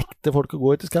liksom ikke nekte folk å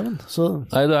gå ut i skauen.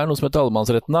 Nei, det er noe som heter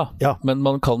allemannsretten da. Ja. Men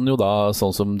man kan jo da,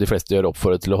 sånn som de fleste gjør,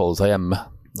 oppfordre til å holde seg hjemme.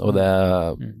 Og det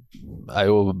er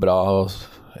jo bra,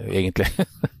 egentlig,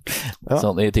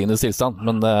 sånn i tingenes tilstand.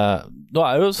 Men nå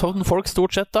er jo sånn folk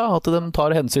stort sett da, at de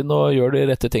tar hensyn og gjør de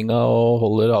rette tingene og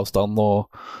holder avstand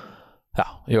og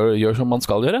gjør som man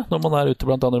skal gjøre når man er ute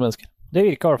blant andre mennesker. Det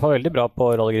virker i hvert fall veldig bra på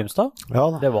Rally Grimstad. Ja,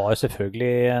 det var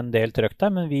selvfølgelig en del trøkk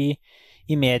der, men vi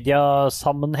i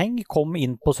mediasammenheng kom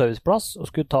inn på serviceplass og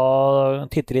skulle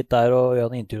titte litt der og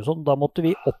gjøre en intervju sånn. Da måtte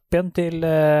vi opp igjen til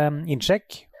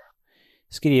innsjekk,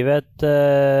 skrive et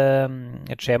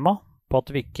skjema på at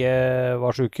vi ikke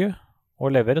var syke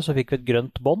og levere, så fikk vi et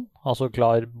grønt bånd, altså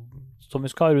klar, som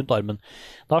vi skal ha rundt armen.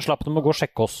 Da slapp de å gå og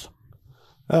sjekke oss.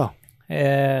 Ja.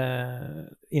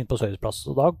 Inn på serviceplass.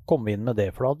 Og da kom vi inn med det,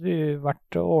 for da hadde vi vært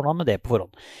og ordnet med det på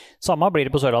forhånd. Samme blir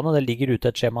det på Sørlandet. Det ligger ute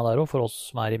et skjema der også, for oss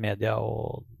som er i media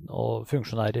og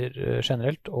funksjonærer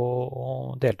generelt,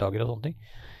 og deltakere og sånne ting.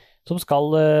 Som skal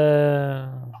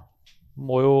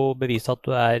må jo bevise at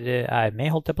du er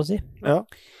med, holdt jeg på å si. Ja.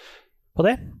 På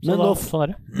det. Så men da, sånn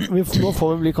er det. Nå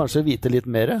får vi kanskje vite litt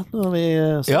mer når vi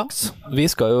straks. Ja, vi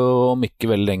skal jo om ikke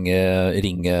veldig lenge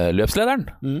ringe løpslederen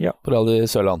på Rally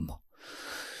Sørland.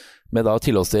 Med da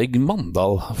tilholdssteg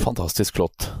Mandal, fantastisk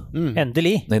flott.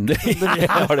 Endelig. Det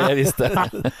var det jeg visste.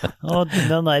 Og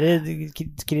den der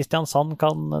Kristiansand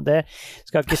det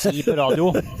skal jeg ikke si på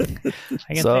radio.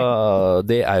 Så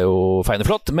det er jo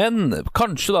feineflott, men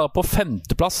kanskje da på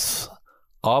 5. plass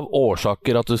av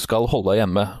årsaker at du skal holde deg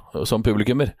hjemme som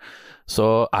publikummer,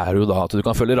 så er det jo da at du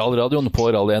kan følge rallyradioen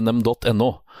på rallynm.no.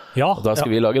 Ja, da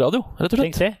skal vi lage radio, rett og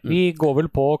slett. Vi går vel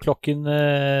på klokken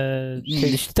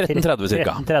 13.30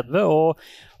 cirka. 13.30, og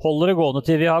holder det gående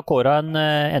til vi har kåret en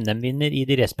NM-vinner i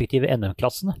de respektive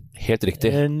NM-klassene. Helt riktig.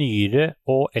 Nyere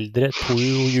og eldre,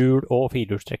 2-hjul og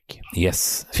 4-hjulstrekk.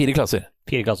 Yes, 4 klasser.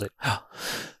 4 klasser. Ja.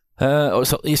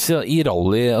 I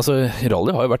rally,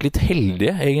 rally har jo vært litt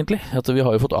heldige egentlig, at vi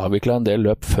har jo fått avviklet en del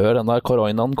løp før denne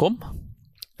koronaen kom.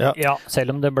 Ja, selv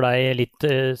om det ble litt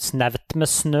snaut med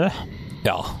snø.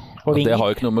 Ja, og det har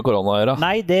jo ikke noe med korona å gjøre.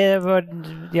 Nei, det var,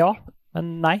 ja, men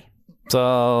nei.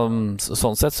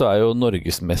 Sånn sett så er jo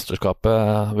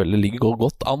Norgesmesterskapet ligger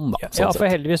godt an da, sånn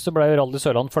for heldigvis så ble jo Rally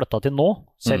Sørland flyttet til nå,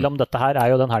 selv om dette her er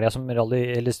jo den helgen som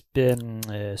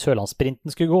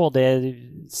Sørlandssprinten skulle gå, og det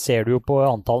ser du jo på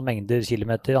antall mengder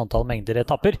kilometer, antall mengder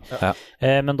etapper.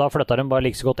 Men da flyttet de bare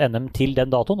like så godt NM til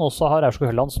den datoen, og så har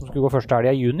Aurskog-Høland, som skulle gå første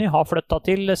helgen i juni, har flyttet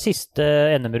til siste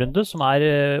NM-runde, som er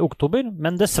oktober,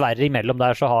 men dessverre imellom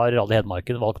der så har Rally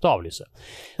Hedmarken valgt å avlyse.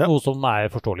 Noe som er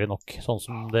forståelig nok, sånn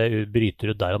som det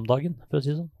bryter ut der om dagen, for å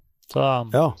si sånn. Så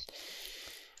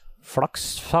flaks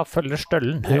følger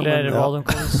støllen, eller hva de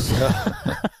kan si.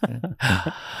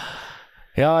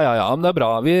 Ja, men det er bra.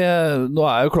 Nå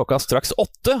er jo klokka straks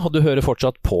 8, og du hører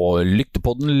fortsatt på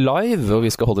Lyktepodden live, og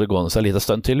vi skal holde det gående seg litt en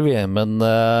stund til, men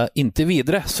inntil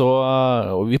videre,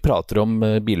 og vi prater om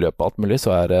billøp og alt mulig, så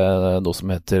er det noe som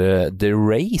heter The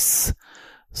Race,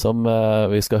 som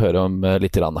vi skal høre om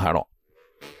litt grann her nå.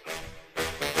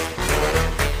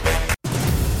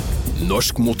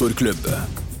 Norsk Motorklubb,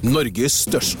 Norges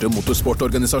største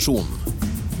motorsportorganisasjon.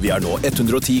 Vi er nå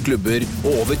 110 klubber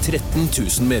og over 13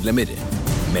 000 medlemmer.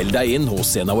 Meld deg inn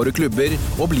hos en av våre klubber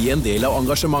og bli en del av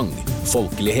engasjement,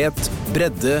 folkelighet,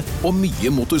 bredde og mye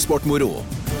motorsportmoro.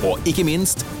 Og ikke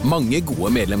minst, mange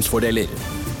gode medlemsfordeler.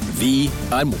 Vi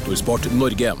er Motorsport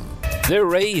Norge. The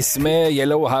Race med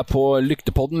Yellow her på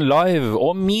Lyktepodden live,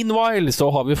 og meanwhile så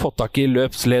har vi fått tak i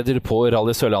løpsleder på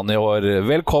Rally Sørland i år.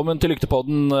 Velkommen til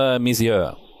Lyktepodden,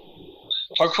 Monsieur.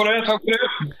 Takk for det.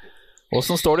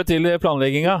 Hvordan står det til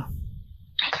planlegginga?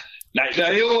 Nei, det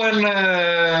er jo en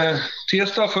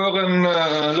tirsdag før en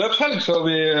løpshelg, så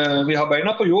vi har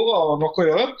beina på jorda og nok å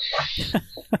gjøre.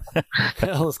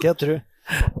 Ja, det skal jeg tro.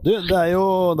 Du, det er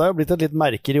jo blitt et litt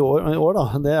merker i år da.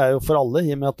 Det er jo for alle,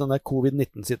 i og med at den er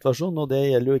covid-19-situasjonen, og det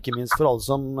gjelder jo ikke minst for alle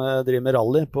som driver med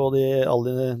rally på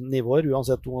alle nivåer,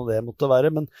 uansett hvor det måtte være.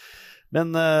 Men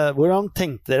hvordan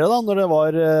tenkte dere da, når det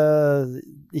var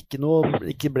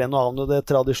ikke ble noe av det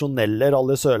tradisjonelle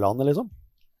Rally Sørlandet, liksom?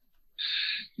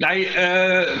 Nei,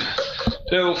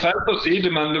 det er jo fælt å si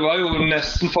det, men det var jo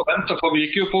nesten forventet, for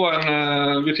vi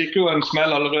fikk jo en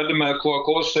smell allerede med KAK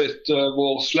sitt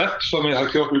vårslepp, som vi har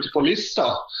kjørt ute på lista.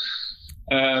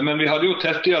 Men vi hadde jo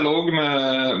tett dialog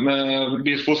med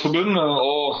Bilsportsforbundet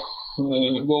og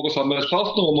våre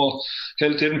samarbeidspartnere om å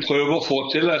hele tiden prøve å få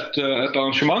til et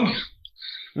arrangement.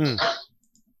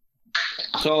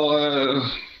 Så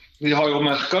vi har jo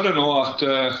merket det nå at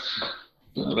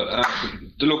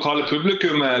det lokale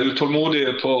publikum er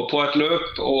utålmodige på et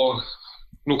løp, og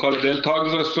lokale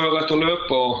deltakere spør etter løp,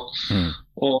 og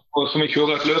som vi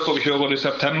kjører et løp, og vi kjører det i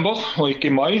september og ikke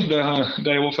i mai. Det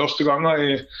er jo første gangen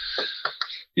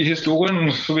i historien,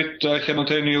 så vidt jeg kjenner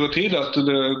til i nyere tid, at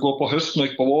det går på høsten og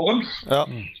ikke på våren. Ja.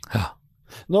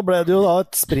 Nå ble det jo da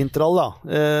et sprintrall da,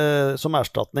 som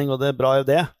erstatning, og det er bra jo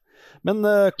det. Men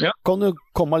kan du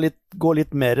gå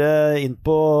litt mer inn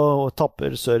på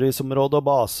tapper, serviceområde og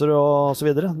baser og så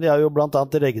videre? Vi har jo blant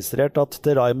annet registrert at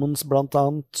til Raimonds blant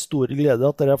annet store glede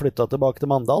at dere har flyttet tilbake til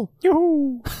Mandal.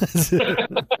 Joho!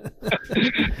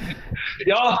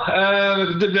 Ja,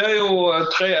 det ble jo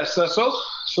 3 SS-er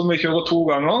som vi kjører 2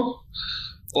 ganger.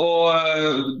 Og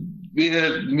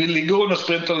vi ligger under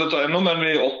sprint.no, men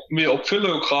vi oppfyller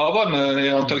jo kravene i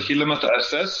antall kilometer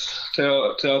SS til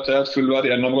at det et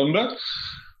fullverdig gjennomrunde.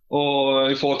 Og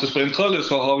i forhold til sprintrally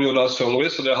så har vi jo da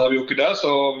service, og det har vi jo ikke der,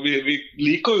 så vi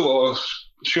liker jo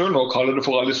selv å kalle det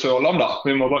for Rally Sørland da.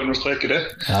 Vi må bare understreke det.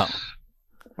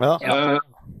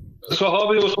 Så har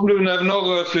vi jo, som du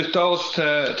nevner, flyttet oss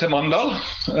til Mandal.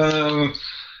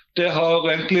 Det har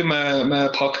egentlig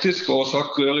med praktiske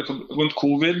årsaker rundt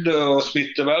covid og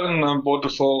smittevern,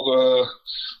 både for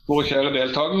våre kjære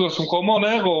deltakere som kommer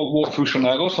ned, og våre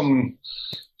funksjonærer som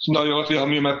da gjør at vi har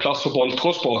mye mer plass å boltre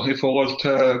oss på i forhold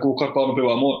til gokartbanen på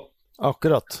Varmål.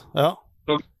 Akkurat, ja.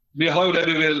 Vi har jo det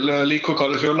vi vil like å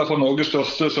kalle selv for Norges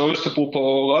største servicedepot på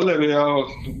rally. Vi har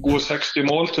gode 60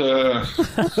 mål til...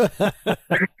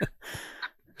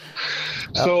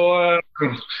 Så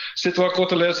sitter vi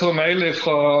akkurat og leser en mail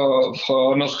fra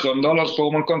Anders Grøndal. Han spør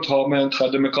om han kan ta med en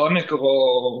tredje mekaniker,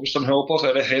 og hvis han hører på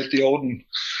så det helt i orden.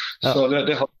 Så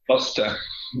det har plass til.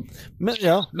 Men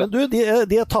du,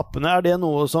 de etappene, det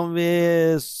noe som vi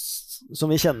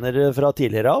kjenner fra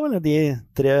tidligere av, eller de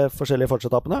 3 forskjellige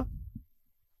fortsetappene?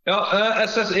 Ja,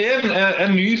 SS1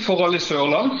 er ny for Rally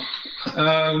Sørland.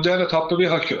 Det en etappe vi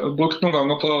har brukt noen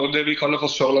ganger på det vi kaller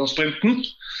for Sørlandssprinten.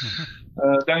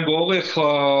 Den går fra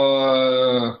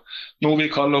noe vi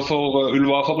kaller for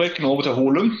Ulva-fabrikken over til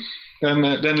Holum. Det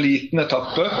er en liten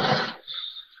etappe.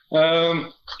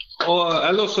 Og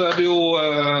ellers så det jo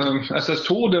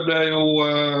SS2, det ble jo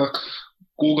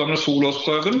god gamle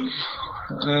Solåsprøven.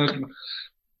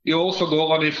 I år så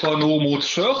går han fra nord mot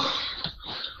sør.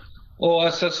 Og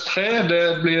SS3, det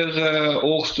blir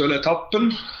Årstøl-etappen.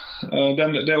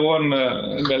 Det er også en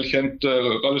velkjent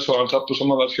Rally Sørland-etappe som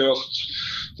har vært kjørt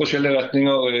forskjellige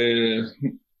retninger i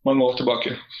mange år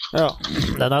tilbake. Ja,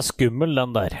 den er skummel,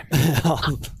 den der. Ja,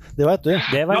 det vet du.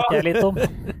 Det vet jeg litt om.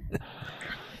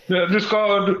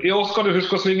 I år skal du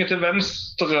huske å svinge til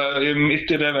venstre midt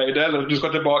i det veidelet. Du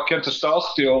skal tilbake igjen til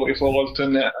start i år i forhold til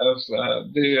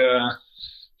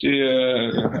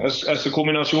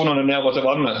kombinasjonene nedover til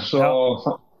vannet. Så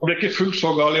det blir ikke fullt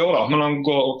så galt i år da, men han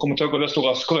kommer til å gå desto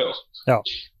raskere i år. Ja.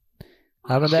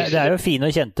 Nei, men det er jo fine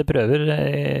og kjente prøver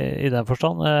i den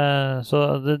forstand, så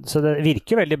det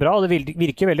virker veldig bra, det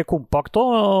virker veldig kompakt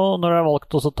også, og når det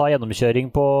valgt å ta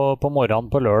gjennomkjøring på morgenen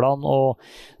på lørdagen og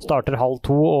starter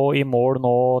 1:30 og i mål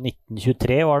nå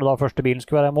 19.23 var det da første bilen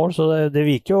skulle være i mål, så det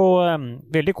virker jo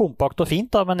veldig kompakt og fint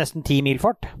da, med nesten 10 mil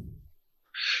fart.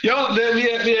 Ja, vi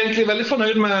er egentlig veldig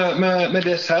fornøyd med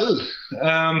det selv.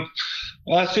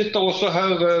 Jeg sitter også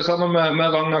her sammen med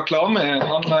Ragnar Klame,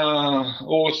 han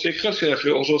og sikkerhetssjef,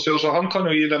 så han kan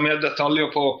jo gi deg mer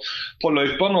detaljer på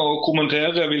løypene og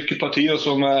kommentere hvilke partier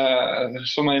som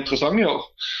er interessante i år.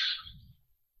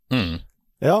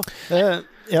 Ja,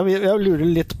 jeg lurer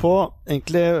litt på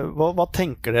egentlig, hva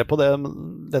tenker dere på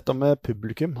dette med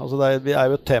publikum? Altså det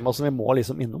er jo et tema som vi må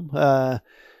liksom innom.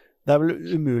 Det er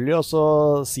vel umulig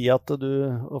å si at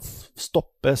du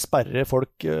stopper, sperrer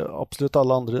folk absolutt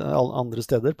alle andre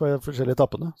steder på forskjellige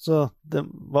etappene. Så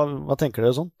hva tenker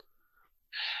dere sånn?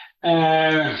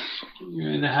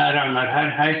 Det her Ragnar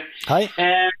her, hei. Hei.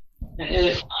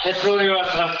 Jeg tror jo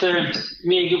at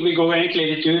vi går egentlig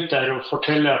litt ut der og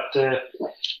forteller at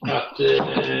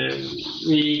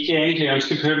vi ikke egentlig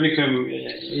ønsker publikum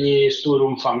i stor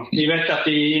omfang. Vi vet at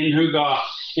de innhugga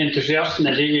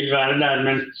entusiastene, de vil være der,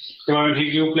 men det var en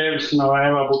hyggelig opplevelse når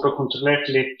jeg var borte og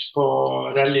kontrollerte litt på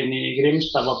rallyen i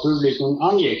Grimstad, hva publikum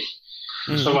angikk.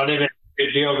 Så var det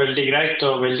veldig og veldig greit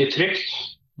og veldig trygt.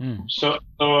 Så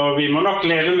vi må nok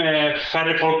leve med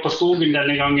færre folk på skogen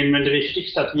denne gangen, men det er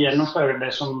viktig at vi gjennomfører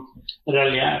det som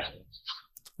rally er.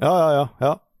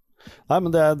 Ja. Nei,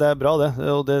 men det er bra det,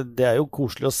 og det er jo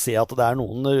koselig å se at det er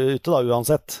noen ute da,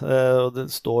 uansett. Og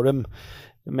det står dem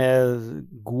med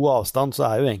god avstand, så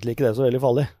er jo egentlig ikke det så veldig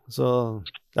farlig. Så,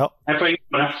 ja. Jeg får ingen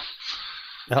på det.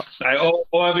 Ja. Nei,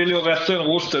 og jeg vil jo rette en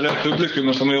ros til det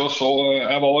publikummet som vi også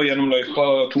jeg var gjennom løypa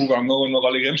 2 ganger under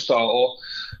Rally Grimstad,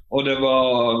 og det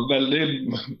var veldig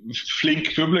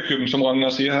flink publikum, som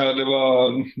Ragnar sier her. Det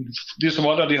var, de som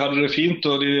var der, de hadde det fint,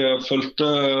 og de følte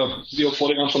de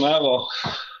oppfordringene som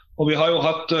og vi har jo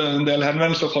hatt en del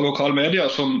henvendelser fra lokale medier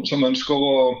som ønsker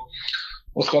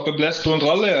å skape blest rundt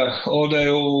rallyet, og det er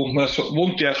jo med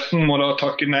vondt hjerten må da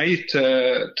takke nei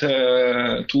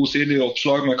til tosidige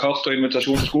oppslag med kart og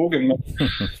invitasjon til skogen.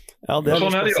 Ja, det er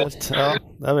sånn spesielt. Ja,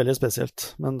 det er veldig spesielt,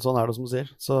 men sånn er det som du sier.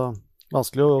 Så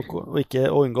vanskelig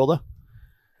å unngå det.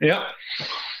 Ja.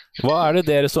 Hva er det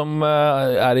dere som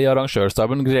er i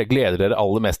arrangørstaben gleder dere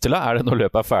aller mest til? Er det når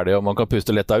løpet er ferdig og man kan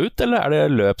puste letta ut, eller er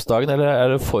det løpsdagen, eller er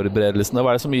det forberedelsene?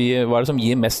 Hva er det som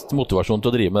gir mest motivasjon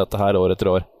til å drive med dette her år etter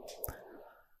år?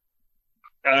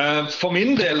 For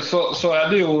min del så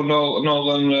det jo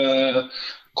når en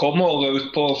kommer ut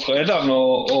på fredagen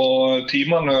og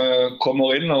timene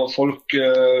kommer inn og folk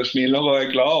smiler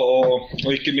og glad,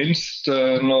 og ikke minst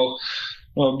når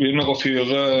begynner å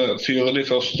fyre de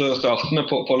første startene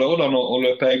på lørdagen og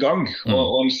løpe i gang,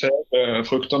 og en ser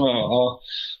fruktene av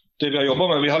det vi har jobbet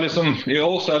med. Vi har liksom, i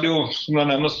år så det jo, som jeg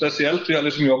nevner spesielt, vi har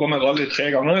liksom jobbet med rally 3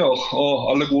 ganger i år, og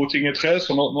alle gode ting i 3,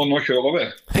 så nå kjører vi.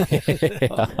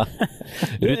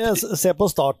 Se på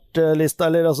startlista,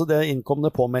 eller altså det innkommende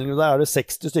påmeldingen, der det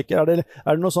 60 stykker. Er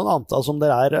det noe sånn antall som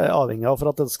dere avhengig av for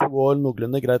at det skal gå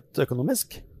noenlunde greit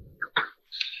økonomisk?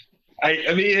 Nei,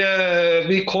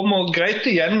 vi kommer greit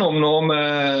igjennom nå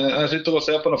med, jeg sitter og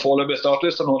ser på den foreløpige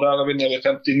startlista nå, der vi nede i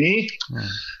 59.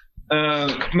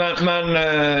 Men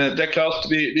det klart,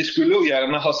 vi skulle jo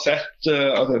gjerne ha sett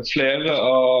flere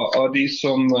av de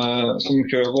som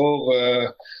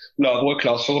kjører lavere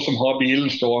klasser og som har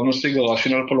bilen stående i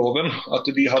garasjen eller på låven, at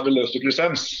de hadde løst ut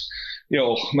lisens i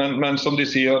år. Men som de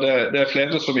sier, det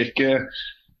flere som ikke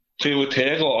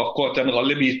prioriterer akkurat den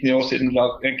rallybiten i år, siden det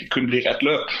egentlig kun blir et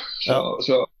løp.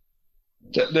 Så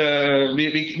etter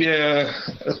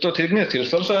tidligere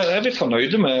tilstand så vi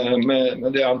fornøyde med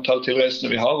det antall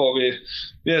tilreisende vi har, og vi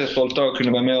stolte av å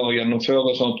kunne være med og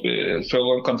gjennomføre sånn at vi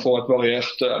føreren kan få et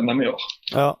variert NM i år.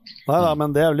 Ja, nei,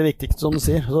 men det veldig viktig som du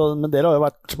sier. Men dere har jo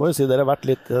vært, må jo si, dere har vært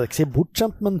litt, jeg ikke si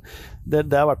bortskjemt, men det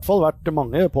har i hvert fall vært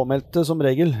mange påmeldte som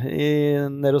regel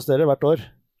nede hos dere hvert år.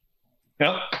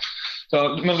 Ja,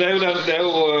 men det er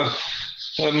jo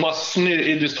massen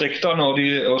i distriktene, og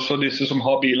også disse som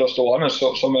har biler stående,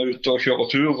 som ute og kjører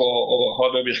tur og har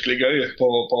det virkelig gøy på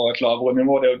et lavere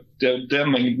nivå. Det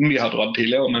er mengden vi har dratt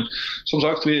tidligere, men som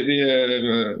sagt,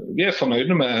 vi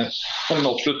fornøyde med den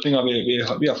oppslutningen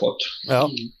vi har fått. Ja.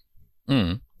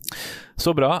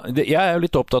 Så bra. Jeg jo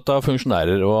litt opptatt av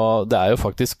funksjonærer, og det jo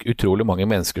faktisk utrolig mange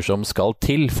mennesker som skal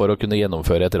til for å kunne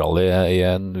gjennomføre et rally i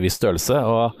en viss størrelse,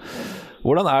 og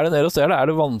hvordan det nede hos dere?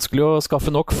 Det vanskelig å skaffe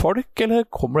nok folk, eller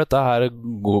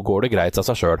går det greit av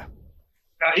seg selv?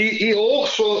 Ja, i år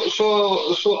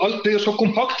så alt blir så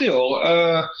kompakt i år.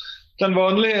 Den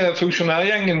vanlige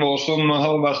funksjonærgjengen vår som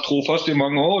har vært trofast i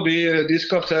mange år, de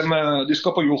skal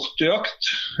på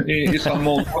hjortejakt i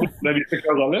samme år det vi fikk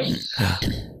av rally.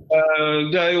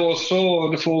 Det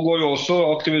foregår jo også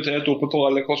aktivitet oppe på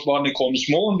rallycrossbanen i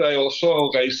Konsmoen. Det jo også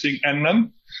racing NM.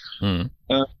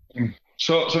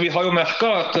 Så vi har jo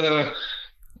merket at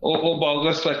å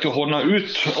bare strekke hånda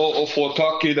ut og få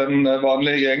tak i den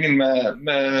vanlige gjengen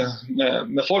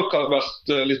med folk har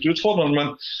vært litt utfordrende, men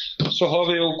så har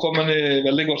vi jo kommet i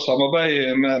veldig godt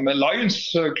samarbeid med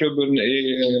Lions-klubben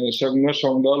i Søgne,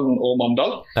 Sogndalen og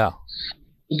Mandal. Ja.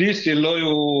 De stiller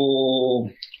jo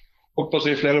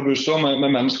flere busser med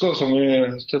mennesker som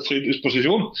til fri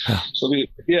disposisjon, så vi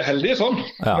heldige sånn,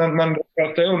 men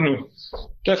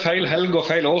det feil helg og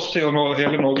feil årstid, og når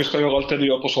hele Norge skal gjøre alt det de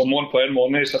gjør på sommeren på en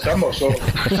måned i september, så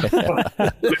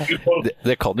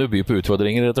det kan jo by på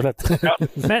utfordringer, rett og slett.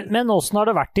 Men hvordan har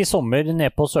det vært i sommer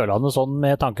nede på Sørlandet, sånn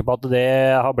med tanke på at det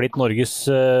har blitt Norges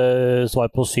svar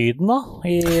på Syden da,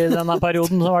 i denne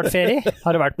perioden som har vært ferie?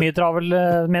 Har det vært mye travel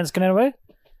mennesker nedover?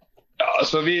 Ja,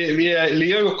 altså vi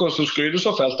liker jo ikke å skryte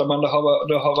så fælt, men det har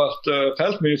vært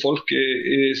fælt mye folk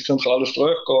i sentrale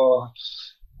strøk, og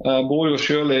jeg bor jo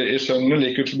selv i Søgne,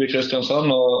 like ut forbi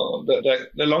Kristiansand, og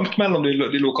det langt mellom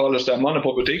de lokale stemmene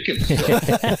på butikken.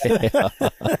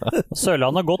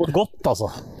 Sørlandet har gått godt, altså?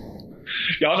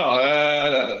 Ja da,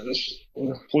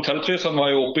 hotellprisene var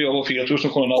jo oppe i over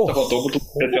 4.000 kroner natt for dobbelt opp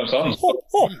i Kristiansand.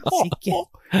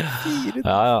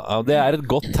 Ja, det et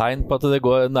godt tegn på at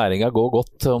næringen går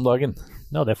godt om dagen.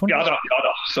 Ja, det får ja da.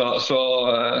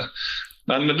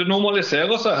 Men det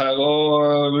normaliserer seg her,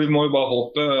 og vi må jo bare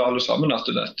håpe alle sammen at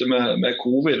dette med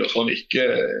covid og sånn ikke,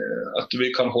 at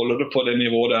vi kan holde det på det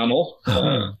nivået det nå.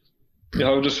 Vi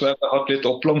har jo dessverre hatt litt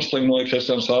oppblomstring nå i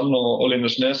Kristiansand og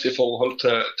Lindesnes i forhold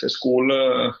til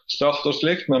skolestart og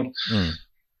slikt, men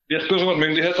det virker som at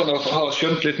myndighetene har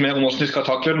skjønt litt mer om hvordan de skal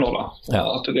takle det nå da,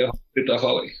 at de har litt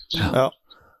erfaring. Ja.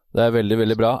 Det veldig,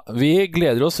 veldig bra. Vi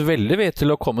gleder oss veldig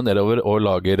til å komme nedover og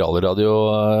lage rallyradio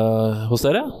hos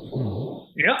dere.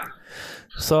 Ja.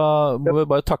 Så må vi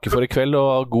bare takke for i kveld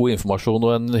og god informasjon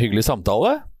og en hyggelig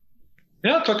samtale.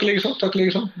 Ja, takk liksom.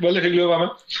 Veldig hyggelig å være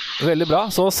med. Veldig bra,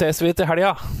 så ses vi til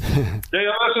helga. Det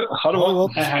gjør vi. Ha det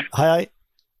godt. Hei.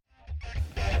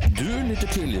 Du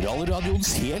lytter til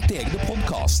Rallyradioens helt egne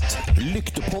podcast,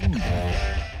 Lyktepodden.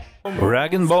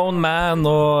 Rag and Bone Man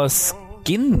og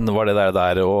Skin var det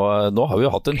der, og nå har vi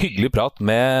jo hatt en hyggelig prat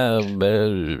med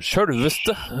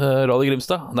selveste Rally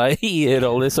Grimstad, nei,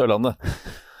 Rally Sørlandet.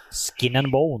 Skin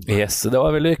and bone. Yes, det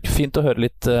var veldig fint å høre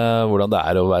litt hvordan det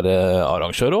å være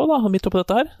arrangør også, da, midt oppi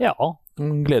dette her. Ja.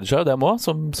 Gleder seg dem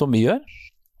også, som vi gjør.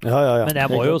 Ja. Men jeg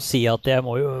må jo si at jeg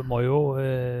må jo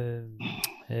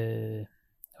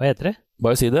hva heter det?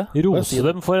 Bare si det. Rose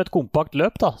dem for et kompakt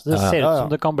løp, da. Det ser ut som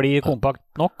det kan bli kompakt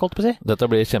nok, holdt på å si. Dette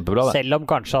blir kjempebra, det. Selv om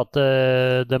kanskje at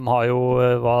de har jo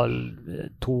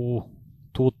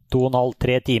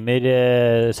 2,5-3 timer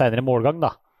senere målgang,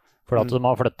 da. For at de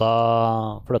har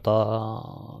flytta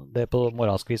det på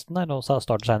morgenskvisten der, og så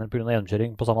starter senere på grunn av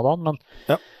gjennomkjøring på samme dagen. Men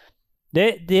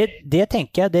det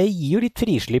tenker jeg, det gir jo litt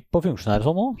frislipp på funksjonære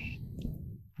sånn også.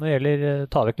 Når det gjelder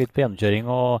ta vekk litt på gjennomkjøring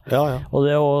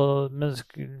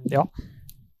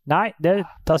Nei, det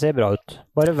ser bra ut.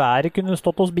 Bare været kunne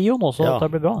stått hos Bion også, det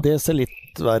blir bra. Det ser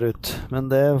litt verre ut, men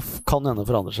det kan hende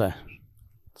forandre seg.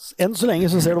 Enn så lenge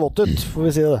så ser det vått ut, får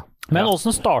vi si det. Men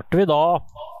hvordan starter vi da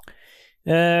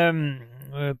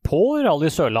på Rally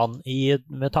Sørland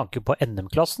med tanke på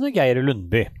NM-klassene, Geir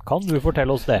Lundby? Kan du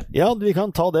fortelle oss det? Ja, vi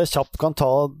kan ta det kjapt. Kan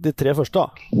ta de 3 første da.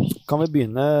 Kan vi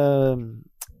begynne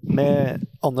med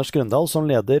Anders Grøndal som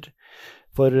leder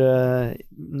for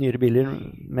nyere biler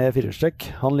med 4-strekk.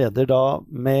 Han leder da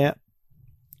med,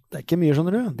 det ikke mye,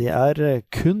 skjønner du, det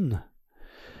kun,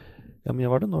 mye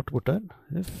var det nå borte her?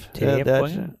 3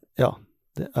 poeng? Ja,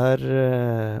 det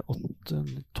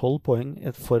 12 poeng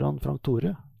foran Frank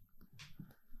Tore.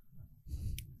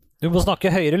 Du må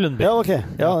snakke høyere, Lundby. Ja, ok.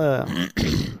 Ja.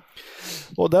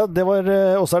 Og det var,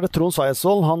 også det Trond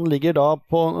Sveisvold. Han ligger da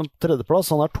på 3.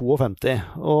 plass. Han 52.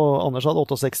 Og Anders hadde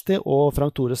 68, og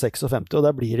Frank Tore 56. Og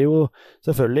der blir det jo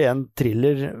selvfølgelig en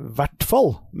thriller, i hvert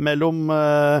fall, mellom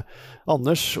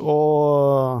Anders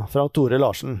og Frank Tore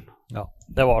Larsen. Ja,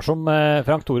 det var som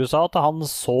Frank Tore sa, at han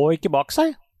så ikke bak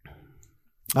seg.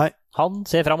 Nei. Han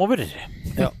ser fremover.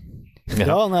 Ja.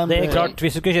 Det klart,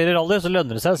 hvis du ikke kjører rally, så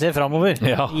lønner det seg å se fremover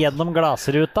gjennom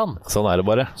glassrutan. Sånn det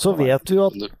bare. Så vet vi jo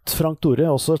at Frank Tore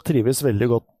også trives veldig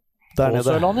godt der nede. På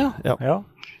Sørlandet, ja.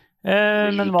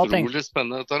 Men hva tenker du? Utrolig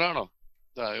spennende dette her, da.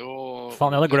 Det jo...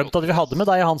 Faen, jeg hadde glemt at vi hadde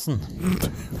med deg, Hansen.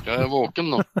 Jeg er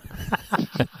våken nå.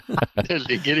 Jeg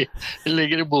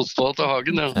ligger i bostaden til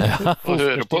Hagen, og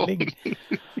hører på.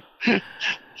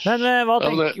 Men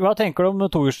hva tenker du om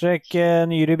tohjulstrekk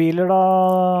nyere biler da,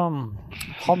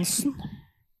 Hansen?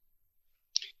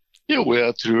 Jo,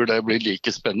 jeg tror det blir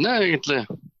like spennende egentlig.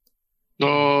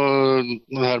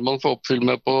 Når Herman får oppfylle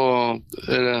med på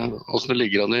hvordan det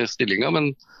ligger an i stillinga, men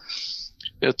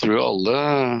jeg tror alle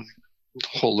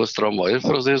holder stram veier,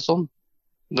 for å si det sånn.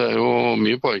 Det jo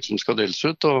mye poeng som skal deles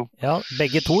ut. Og... Ja,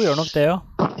 begge to gjør nok det,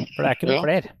 for det ikke noe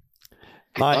flere.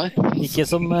 Nei,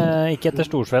 ikke etter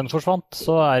Storsveen forsvant,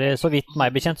 så det så vidt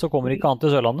meg bekjent, så kommer ikke han til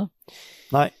Sørlandet.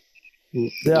 Nei.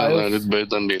 Den litt bøyd,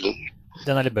 den bilen.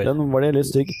 Den litt bøyd. Den var litt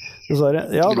stygg, dessverre.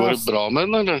 Ja, går det bra med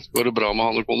den, eller? Går det bra med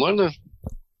han og kona, eller?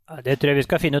 Det tror jeg vi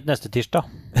skal finne ut neste tirsdag.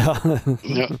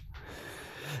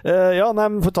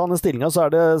 For å ta den stillingen,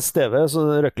 så det Steve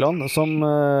Røkland som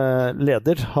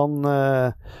leder. Han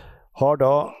har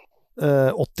da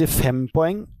 85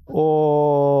 poeng,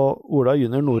 og Ola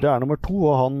Junior Nore nummer 2,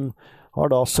 og han har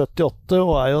da 78,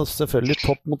 og jo selvfølgelig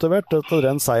toppmotivert etter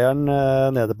den seieren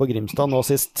nede på Grimstad nå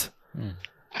sist.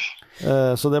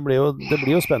 Så det blir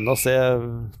jo spennende å se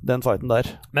den fighten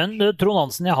der. Men Trond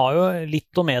Hansen, jeg har jo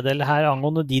litt å meddele her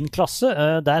angående din klasse.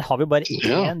 Der har vi bare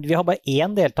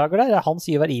én deltaker der, Hans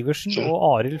Ivar Iversen og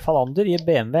Arild Fallander i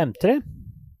BMW M3.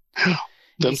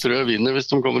 De tror jeg vinner hvis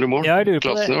de kommer i mål. Ja, jeg lurer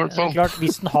på det. I hvert fall. Klart,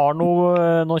 hvis den har noe,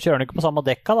 nå kjører den ikke på samme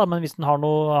dekka, da, men hvis den har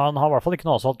noe, han har i hvert fall ikke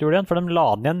noe asfalthjul igjen, for de la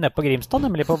den igjen ned på Grimstad,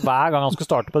 nemlig på hver gang han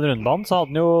skulle starte på en rundbane, så hadde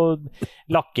han jo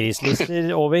lakkerislister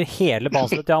over hele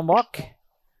banesettet til han bak.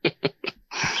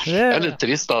 Det litt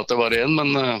trist da at det var en, men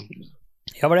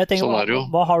sånn det jo.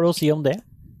 Hva har du å si om det?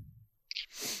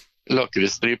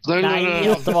 Lakkerisstripene? Nei,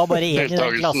 at det var bare en i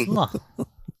den klassen da.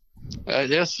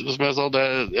 Som jeg sa,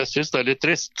 jeg synes det litt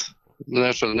trist. Men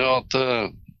jeg skjønner jo at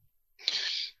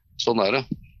sånn det.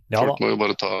 Folk må jo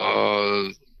bare ta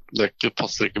det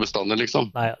passer ikke bestandig, liksom.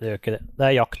 Nei, det gjør ikke det.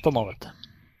 Det jakta nå, vet du.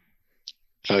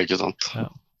 Ja, ikke sant. Ja.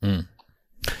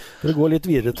 For å gå litt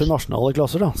videre til nasjonale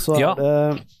klasser, da, så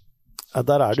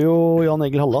der det jo Jan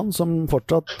Egil Halland som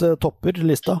fortsatt topper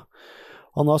lista.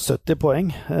 Han har 70 poeng.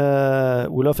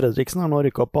 Olav Fredriksen har nå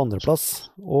rykket opp på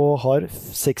andreplass og har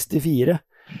 64,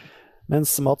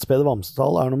 mens Mats Peder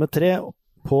Vamsdal nummer 3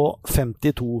 på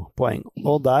 52 poeng.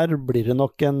 Og der blir det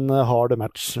nok en hard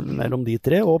match mellom de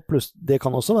 3, og pluss det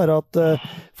kan også være at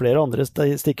flere andre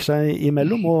stikker seg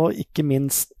imellom, og ikke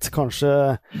minst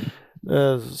kanskje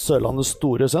Sørlandets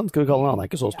store sønn, skal vi kalle han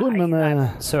ikke så stor, men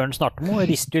Søren Snartemo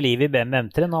rister jo liv i BMW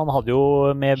M3. Han hadde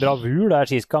jo med bravur der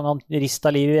sist gang han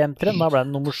ristet liv i M3. Da ble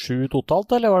det nummer 7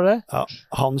 totalt, eller var det? Ja,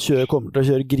 han kommer til å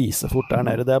kjøre grisefort der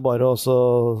nede. Det er bare også,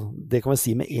 det kan vi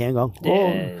si med en gang.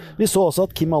 Og vi så også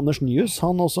at Kim Anders Nyhus,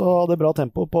 han også hadde bra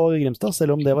tempo på Grimstad,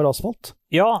 selv om det var asfalt.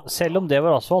 Ja, selv om det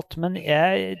var asfalt, men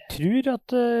jeg tror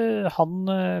at han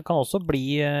kan også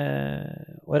bli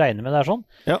å regne med det sånn.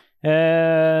 Ja.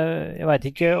 Jeg vet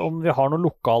ikke om vi har noen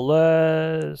lokale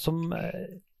som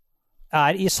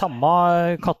i samme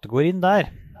kategorien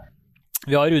der.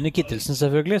 Vi har Rune Kittelsen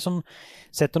selvfølgelig, som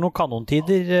setter noen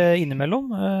kanontider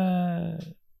innimellom.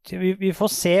 Vi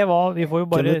får se hva, vi får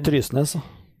jo bare... Kenneth Trysnes.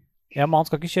 Ja, men han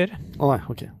skal ikke kjøre. Nei,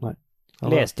 ok, nei.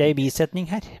 Leste jeg i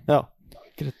bisetning her. Ja,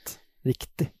 greit.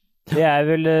 Riktig. Det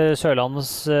vel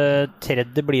Sørlandets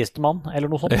tredje blideste mann, eller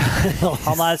noe sånt.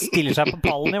 Han stiller seg på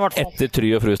pallen i hvert fall. Etter Try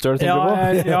og Frustøl, tenker du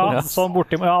på? Ja, sånn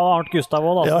borti, ja, Arnt Gustav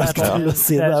også, da. Ja, jeg skal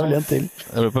si det vel en til.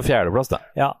 Det blir på 4. plass, da.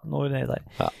 Ja, noe nede der.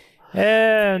 Ja.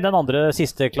 Den andre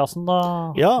siste klassen da,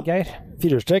 Geir? Ja,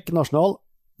 4-strekk, nasjonal.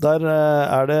 Der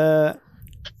det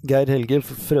Geir Helge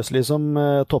Frøsli som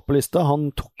topper lista.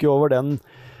 Han tok jo over den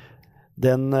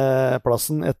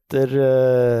plassen etter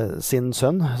sin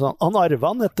sønn. Så han arvet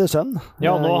han etter sønn.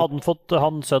 Ja, nå hadde han fått,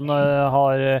 sønn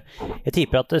har, jeg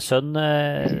tipper at sønn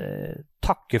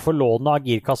takker for lånet av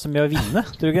girkasse med å vinne,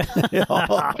 tror du ikke? Ja.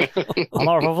 Han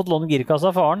har i hvert fall fått lånet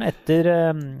girkasse av faren etter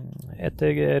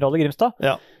Rally Grimstad.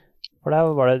 Ja. For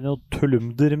der var det noe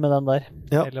tullumder med den der,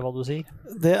 eller hva du sier.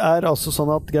 Det altså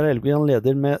sånn at Geir Helge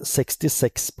leder med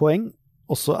 66 poeng.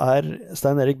 Og så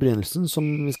Stein Erik Brynildsen, som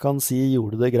vi kan si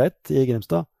gjorde det greit i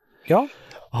Grimstad. Ja.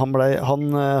 Han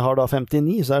har da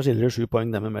 59, så skiller det 7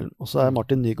 poeng dem imellom. Og så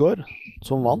Martin Nygaard,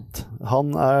 som vant.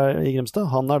 Han i Grimstad.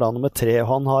 Han da nummer 3, og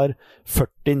han har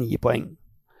 49 poeng.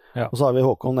 Ja. Og så har vi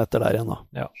Håkon etter der igjen da.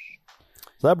 Ja.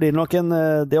 Så det blir nok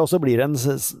også blir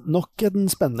nok en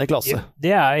spennende klasse.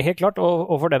 Det helt klart,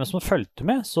 og for dem som følte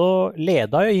med, så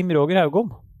leda jo Jim Roger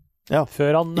Haugom. Ja.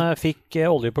 Før han fikk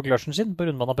olje på kløsjen sin på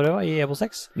rundbaneprøva i Evo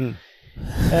 6.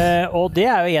 Og det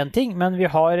jo en ting, men vi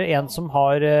har en som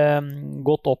har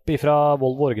gått opp fra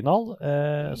Volvo Original,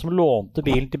 som lånte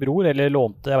bilen til bror, eller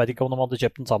lånte, jeg vet ikke om de hadde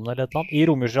kjøpt den sammen eller et eller annet, i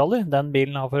Romjulsrally. Den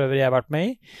bilen har for øvrig jeg vært med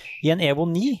i en Evo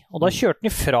 9, og da kjørte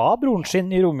den ifra broren sin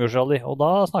i Romjulsrally, og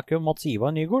da snakker vi om Mats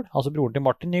Ivar Nygaard, altså broren til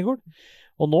Martin Nygaard.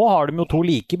 Og nå har de jo 2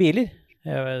 like biler.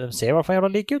 De ser i hvert fall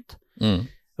jævla like ut.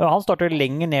 Han starter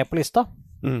lenger ned på lista.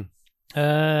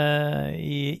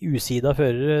 I usida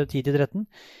fører 10-13.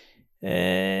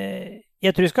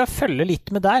 Jeg tror jeg skal følge litt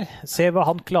med der, se hva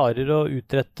han klarer å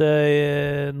utrette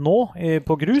nå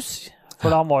på grus, for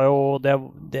han var jo det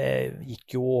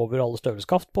gikk jo over alle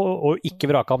støvelskaft på, og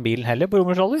ikke vraka han bilen heller på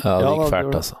Romjulsrally. Ja, det gikk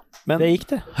fælt altså. Men det gikk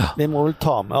det. Vi må vel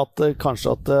ta med at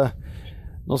kanskje at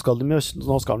nå skal de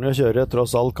jo kjøre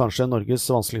tross alt kanskje Norges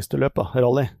vanskeligste løp da,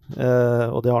 rally,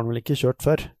 og det har han vel ikke kjørt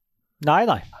før. Nei,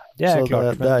 det så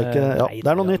klart. Det ikke, ja, nei,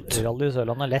 det noe nytt. Rally i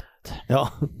Sørland lett. Ja,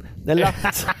 det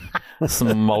lett.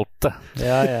 Smalte.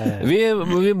 Ja. Vi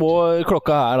må,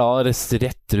 klokka da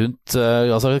rett rundt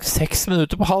 6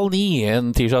 minutter på 8:30 en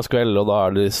tirsdagskveld, og da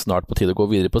det snart på tide å gå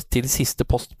videre til siste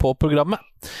post på programmet.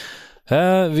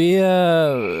 Hva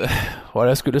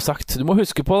det jeg skulle sagt? Du må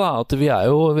huske på da, at vi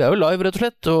jo live rett og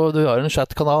slett, og du har en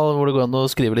chatkanal hvor det går an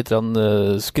å skrive litt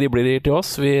skriblerier til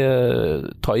oss. Vi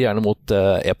tar gjerne mot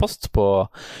e-post på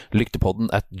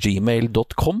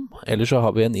lyktepodden@gmail.com, eller så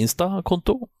har vi en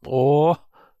Insta-konto, og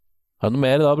har du noe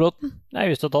mer da, Bråten? Nei,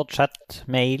 hvis du har tatt chat,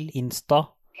 mail, Insta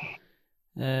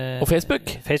og Facebook?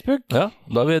 Ja,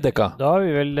 da har vi dekka. Da har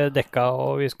vi vel dekka,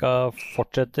 og vi skal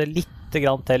fortsette litt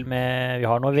grann til med, vi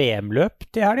har noe VM-løp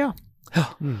til helga. Ja.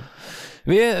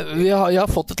 Jeg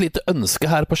har fått et lite ønske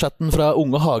her på chatten fra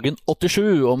Unge Hagen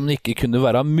 87 om det ikke kunne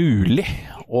være mulig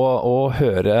å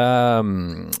høre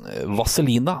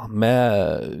Vaselina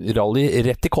med rally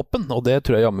rett i koppen, og det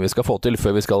tror jeg jammen vi skal få til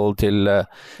før vi skal til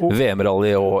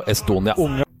VM-rally og Estonia.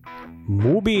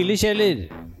 Mobile Kjeller,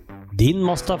 din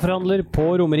Mazda-forhandler på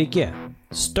Romerike.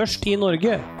 Størst i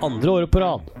Norge, andre året på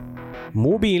rad.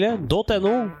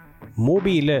 Mobile.no.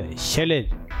 Mobile Kjeller.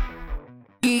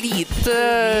 Lite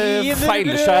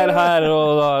feilskjær her,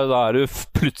 og da du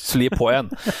plutselig på igjen.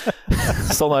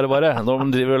 Sånn det bare når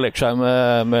man driver og leker seg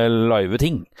med live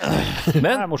ting.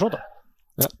 Men det morsomt da.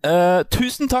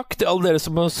 Tusen takk til alle dere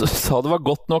som sa det var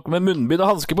godt nok med munnbind og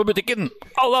hansker på butikken.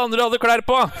 Alle andre hadde klær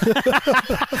på.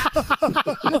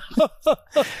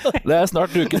 Det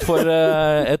snart duket for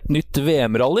et nytt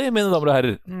VM-rally, mine damer og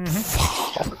herrer.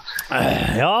 Faen.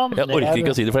 Ja, jeg orker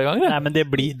ikke å si det flere ganger. Nei, men det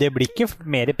blir ikke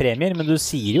mer premier, men du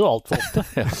sier jo alt for ofte.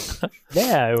 Det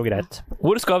er jo greit.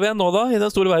 Hvor skal vi nå da, i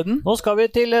den store verden? Nå skal vi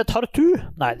til Tartu.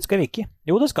 Nei, det skal vi ikke.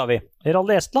 Jo, det skal vi.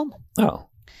 Rally Estland. Ja.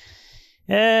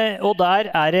 Og der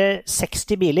er det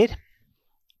 60 biler.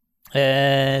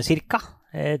 Cirka.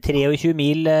 23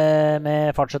 mil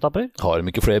med fartsetapper. Har de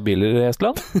ikke flere biler i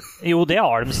Estland? Jo, det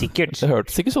har de sikkert. Det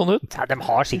hørtes ikke sånn ut. Ja, de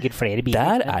har sikkert flere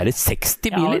biler. Der er det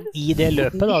 60 biler? Ja, i det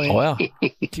løpet da.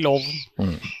 Klovn.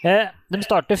 De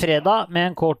starter fredag med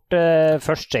en kort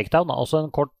først shakedown, altså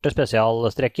en kort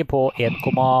spesialstrekke på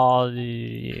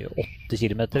 1,8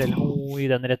 kilometer eller noe i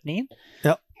den retningen.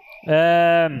 Ja.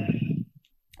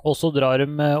 Og så drar de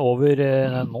over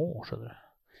nå, skjønner du.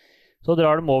 Så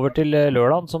drar de over til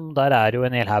lørdagen, som der er jo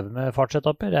en hel haug med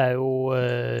fartsetapper. Det er jo,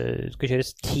 skal kjøres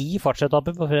 10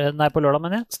 fartsetapper på lørdag,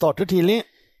 mener jeg. Starter tidlig.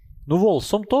 Noe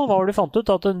voldsomt da, hva var det de fant ut?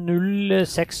 At det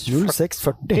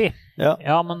 0640.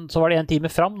 Ja, men så var det en time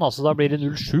fram, da, så da blir det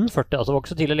 0740. Altså det var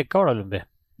ikke så tidlig likevel da, Lundby.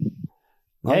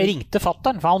 Jeg ringte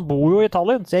fatteren, for han bor jo i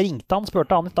Italien, så jeg ringte han,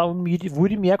 spurte han da,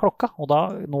 hvor mye er klokka? Og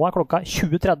da, nå er klokka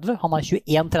 20.30, han er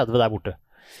 21.30 der borte.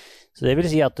 Så det vil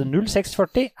si at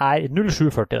 0640 er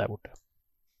 0740 der borte.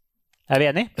 Er vi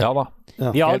enige? Ja da.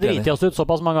 Ja, vi har dritet oss ut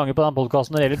såpass mange ganger på den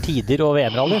podcasten når det gjelder tider og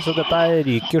VM-rally, så dette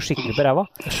ryker jo skikkelig på ræva.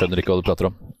 Jeg skjønner ikke hva du prater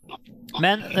om.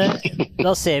 Men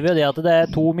da ser vi jo det at det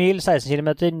er 2 mil, 16 km,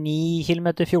 9 km,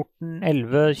 14,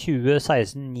 11, 20,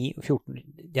 16, 9, 14,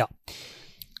 ja.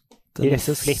 Den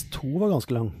SS2 var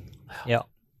ganske lang. Ja.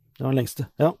 Det var den lengste,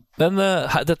 ja. Men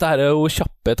dette her er jo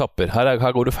kjappe etapper.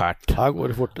 Her går det fælt. Her går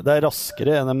det fort. Det er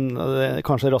raskere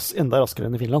kanskje enda raskere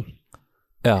enn i Finland.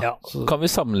 Ja. Kan vi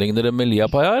sammenligne det med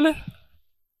Liepāja, eller?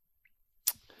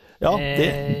 Ja, det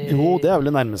er vel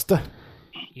det nærmeste.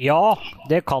 Ja,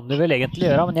 det kan du vel egentlig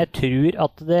gjøre, men jeg tror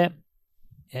at det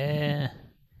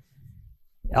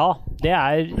ja, det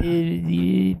er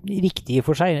riktig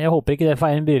for seg. Jeg håper ikke det for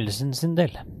Eirin Brynildsen sin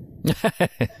del.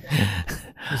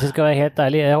 Hvis jeg skal være helt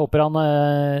ærlig, jeg håper han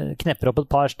knepper opp et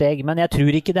par steg, men jeg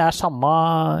tror ikke det er samme.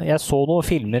 Jeg så noen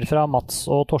filmer fra Mats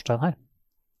og Torstein her,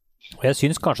 og jeg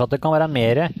synes kanskje at det kan være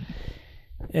mer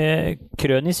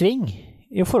krøn i sving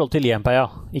i forhold til Liepāja.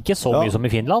 Ikke så mye som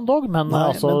i Finland dog, men,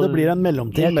 men det blir en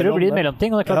mellomting. Jeg tror det blir en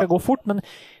mellomting, og det er klart det går fort, men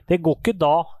det går ikke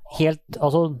da helt,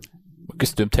 ikke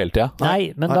stumt hele tiden.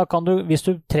 Nei, men da kan du, hvis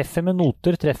du treffer med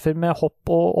noter, treffer med hopp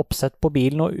og oppsett på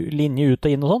bilen og linje ut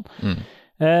og inn og sånn,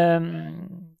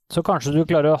 så kanskje du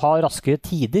klarer å ha raskere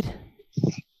tider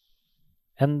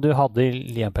enn du hadde i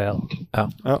Liepāja. Ja.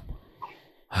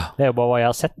 Det er jo bare hva jeg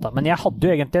har sett da. Men jeg hadde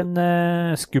jo egentlig en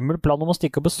skummel plan om å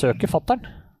stikke og besøke fatteren.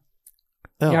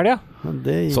 I helga.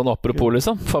 Sånn apropos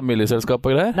liksom, familieselskap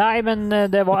og greier? Nei, men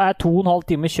det er 2,5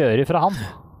 timer kjøre fra han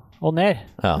og ned.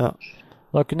 Ja.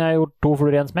 Da kunne jeg gjort 2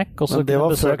 fluer i en smekk. Men det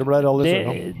var før det ble Rally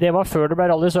Sørland? Det var før det ble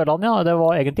Rally Sørland, ja. Det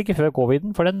var egentlig ikke før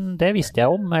coviden, for det visste jeg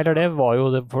om. Eller det var jo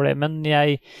det for det. Men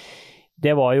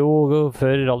det var jo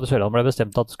før Rally Sørland ble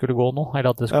bestemt at det skulle gå nå, eller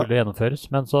at det skulle gjennomføres.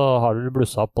 Men så har du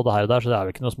blusset opp på det her og der, så det er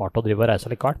jo ikke noe smart å drive og reise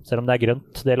likevel, selv om det er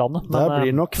grønt, det landet. Det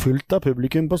blir nok fullt av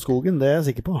publikum på skogen, det er jeg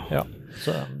sikker på. Ja.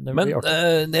 Men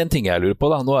en ting jeg lurer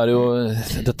på da, nå er det jo,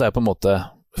 dette er på en måte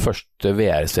første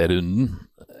VRC-runden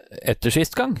etter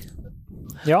sist gang.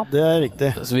 Ja, det er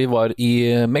riktig. Så vi var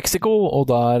i Mexico, og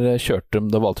der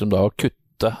valgte de da å kutte.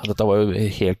 Dette var jo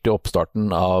helt i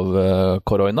oppstarten av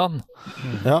koronaen.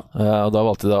 Ja. Og da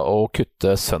valgte de da å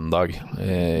kutte søndag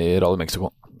i Rally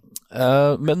Mexico.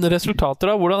 Men resultater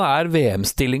da, hvordan er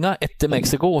VM-stillinga etter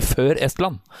Mexico og før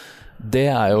Estland? Det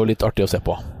er jo litt artig å se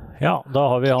på. Ja, da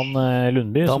har vi han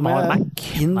Lundby som har Mac.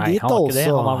 Nei, han har ikke det.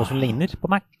 Han har noe som ligner på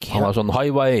Mac. Han har sånn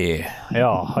highway.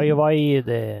 Ja, highway.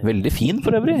 Veldig fin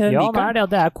for øvrig. Ja,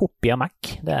 det er kopi av Mac.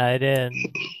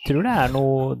 Tror det er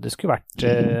noe, det skulle vært...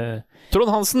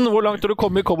 Trond Hansen, hvor langt har du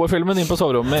kommet i cowboyfilmen inn på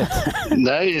soverommet mitt?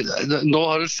 Nei, nå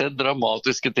har du sett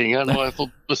dramatiske ting her. Nå har jeg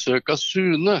fått besøk av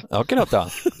Sune. Akkurat, ja.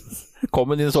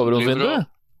 Kom inn i soveromsvinduet.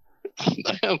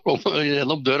 Nei, han kommer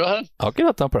gjennom døra her.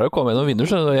 Akkurat, han pleier å komme gjennom vinduet,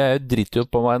 så jeg driter jo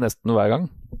på meg nesten hver gang.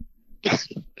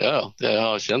 Ja, jeg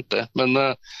har kjent det. Men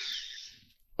i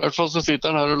hvert fall så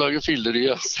sitter han her og lager filler i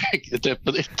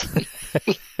sengeteppet ditt.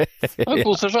 Han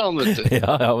koser seg, han, vet du.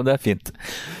 Ja, men det er fint.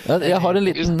 Jeg har en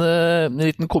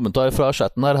liten kommentar fra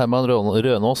chatten her. Herman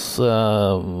Rønås,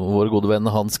 vår gode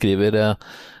venn, han skriver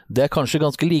det er kanskje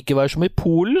ganske likevær som i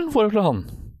Polen, foreslår han.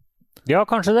 Ja,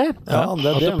 kanskje det. Ja,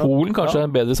 at Polen kanskje er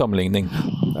en bedre sammenligning.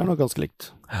 Det er nok ganske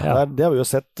likt. Det har vi jo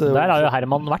sett. Der har jo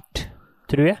Herman vært,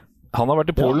 tror jeg. Han har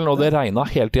vært i Polen, og det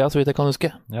regnet hele tiden, så vidt jeg kan huske.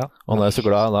 Ja. Han er så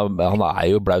glad, han er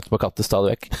jo blaut på katter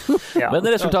stadig vekk. Ja. Men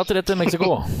resultater etter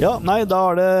Mexico. Ja, nei, da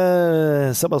er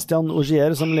det Sebastian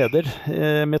Ogier som leder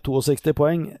med 62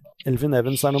 poeng. Elfyn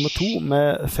Evans er nummer 2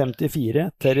 med 54.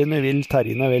 Terje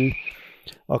Neville,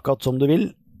 akkurat som du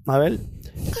vil. Nei vel.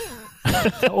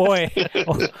 Og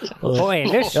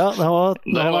ellers? Ja, det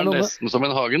var nesten som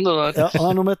en Hagen, det der. Ja, han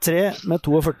er nummer 3 med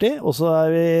 42, og så er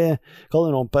vi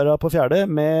Kalle Rompera på 4.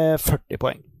 med 40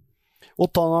 poeng. Og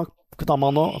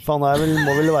Tamano, for han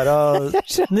må vel være... Jeg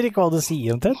skjønner ikke hva du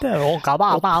sier omtrent.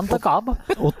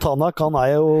 Og Tanak, han er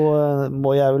jo,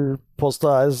 må jeg vel påstå,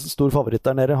 er stor favoritt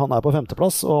der nede. Han er på 5.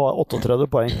 plass og har 38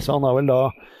 poeng, så han er vel da...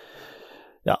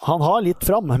 Ja, han har litt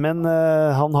fram, men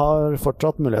han har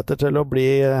fortsatt muligheter til å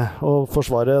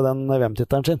forsvare den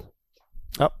VM-tittelen sin.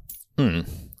 Ja.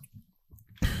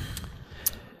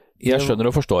 Jeg skjønner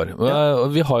og forstår.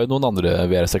 Vi har jo noen andre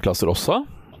VRC-klasser også.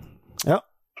 Ja.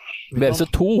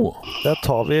 VRC2. Der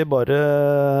tar vi bare,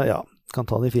 kan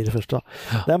ta de 4 første.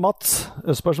 Det er Mats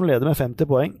Østberg som leder med 50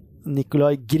 poeng.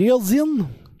 Nikolai Gryazin,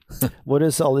 vår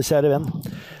alle kjære venn.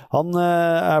 Han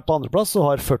er på 2. plass og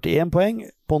har 41 poeng.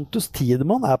 Pontus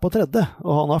Tidemann er på 3.,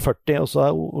 og han har 40. Og så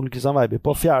er Ole Kristian Veiby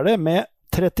på 4. med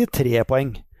 33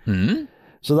 poeng.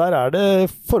 Så der er det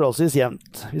forholdsvis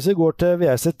jevnt. Hvis vi går til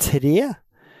VRC3,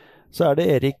 så er det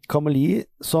Erik Kameli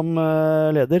som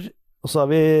leder. Og så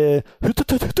har vi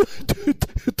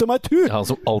Hutte meg tu! Han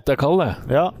som alltid er kald, det.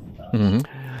 Ja.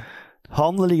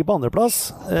 Han ligger på 2. plass.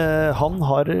 Han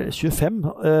har 25.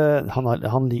 Han har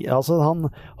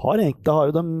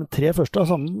jo de 3 første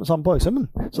samme poengsummen.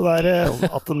 Så det er,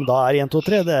 at de da er 1, 2,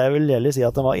 3, det er vel heller si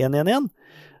at de var 1, 1, 1.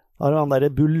 Da har han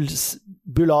der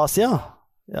Bulasia.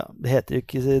 Ja, det heter jo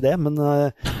ikke det, men...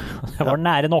 Det var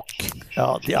nære nok.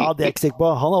 Ja, det er jeg ikke sikker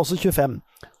på. Han er også 25.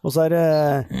 Og så er det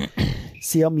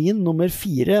Siamin nummer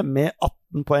 4 med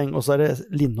 18 poeng. Og så er det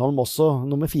Lindholm også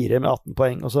nummer 4 med 18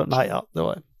 poeng. Og så, det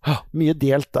var... Mye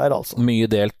delt der, altså. Mye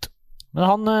delt. Men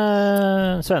han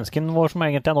svensken vår som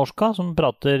egentlig er norsk, som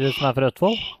er fra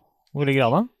Østfold, hvor ligger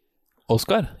han?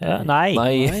 Oskar? Ja, nei.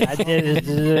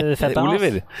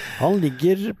 Oliver. Han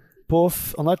ligger på,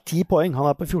 han har 10 poeng,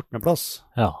 han er på 14. plass.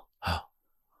 Ja.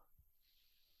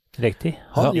 Riktig.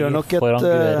 Han gjør nok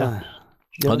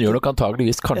han gjør nok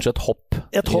antageligvis kanskje et hopp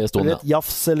eller et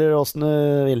jafs, eller hvordan du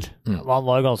vil. Han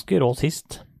var ganske rå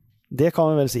sist. Det kan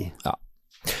vi vel si. Ja.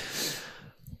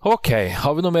 Ok,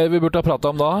 har vi noe mer vi burde ha pratet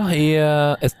om da i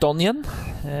Estonien?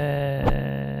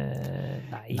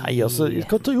 Nei, altså,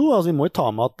 vi må jo ta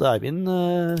med at Eivind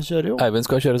kjører jo. Eivind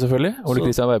skal kjøre selvfølgelig, Ole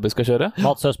Kristian Veiby skal kjøre.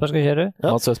 Mats Østberg skal kjøre.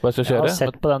 Ja. Mats Østberg skal kjøre. Jeg har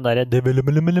sett på den der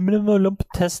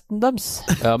testen deres.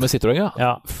 Ja, med Citroën,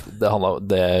 ja. Det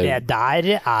der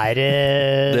er...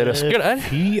 Det røsker der.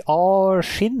 Fy av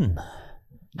skinn.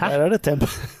 Hæ? Der er det tempo.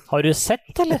 Har du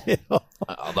sett, eller? Ja,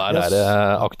 der er det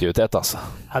aktivitet, altså.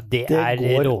 Ja, det er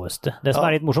det råeste. Det som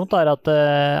er litt morsomt er at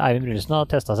Eivind Brynildsen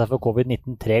har testet seg for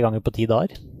COVID-19 3 ganger på 10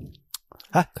 dager.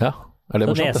 Hæ? Ja, er det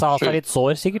morsomt? Så nesa har seg litt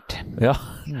sår, sikkert. Ja.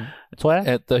 Så jeg.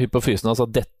 Et hypofysen altså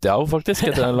dette av, faktisk,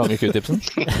 etter den lange q-tipsen.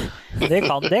 det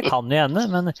kan jo hende,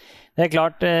 men det er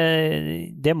klart,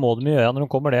 det må de gjøre når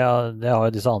de kommer. Det har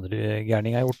jo disse andre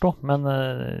gærningene gjort også, men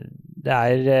det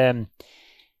er...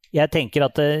 Jeg tenker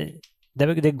at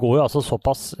det går jo altså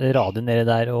såpass radig nede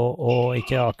der, og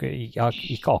ikke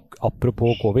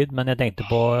apropos covid, men jeg tenkte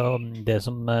på det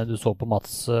som du så på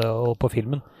Mats og på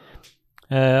filmen.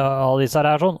 Alle disse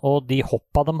her sånn, og de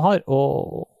hoppa de har,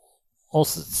 og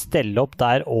stelle opp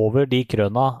der over de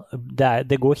krøna,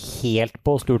 det går helt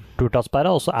på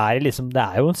Turtasberga, og så er det liksom, det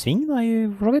er jo en sving da,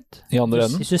 for så vidt. I andre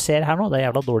enden. Hvis du ser her nå, det er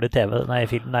jævla dårlig TV,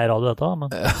 film, radio dette,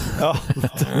 men...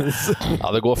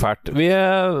 Ja, det går fælt.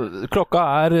 Klokka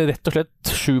er rett og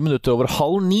slett 7 minutter over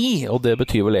 8:30, og det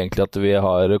betyr vel egentlig at vi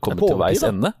har kommet til veis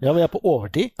ende. Ja, vi er på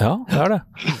overtid. Ja, det er det.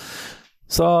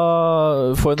 Så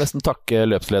får jeg nesten takke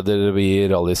løpsleder i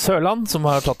Rally Sørland, som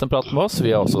har tatt en prat med oss.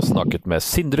 Vi har også snakket med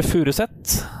Sindre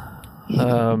Furuseth.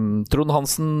 Trond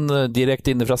Hansen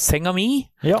direkte inne fra senga mi.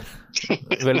 Ja.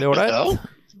 Veldig ålreit.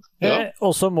 Ja.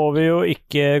 Og så må vi jo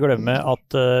ikke glemme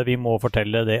at vi må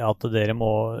fortelle det at dere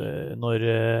må, når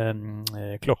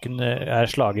klokken er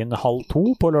slagen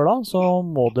 1:30 på lørdag, så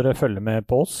må dere følge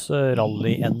med på oss,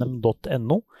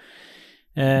 rallynm.no.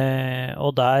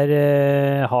 Og der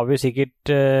har vi sikkert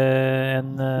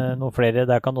noen flere.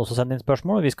 Der kan du også sende inn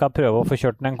spørsmål. Vi skal prøve å få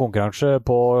kjørt en konkurranse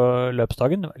på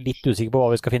løpsdagen. Litt usikker på hva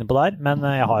vi skal finne på der, men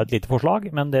jeg har et lite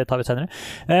forslag, men det tar vi senere.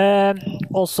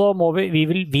 Og så vil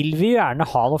vi gjerne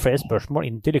ha noen flere spørsmål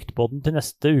inn til Lyktepodden til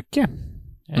neste uke.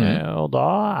 Og da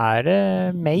er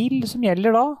det mail som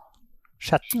gjelder da.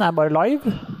 Chatten er bare live.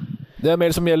 Det er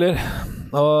mail som gjelder.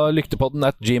 og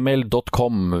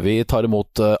lyktepodden@gmail.com. Vi tar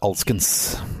imot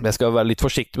alskens. Jeg skal være litt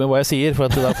forsiktig med hva jeg sier, for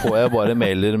at da får jeg bare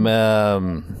mailer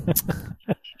med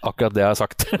akkurat det jeg har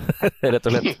sagt, rett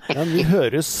og slett. Ja, vi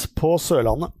høres på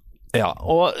Sørlandet. Ja,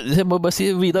 og jeg må bare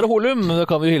si Vidar Holum, da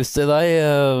kan vi hilse til deg.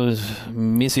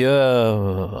 Monsieur,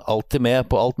 alltid med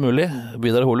på alt mulig.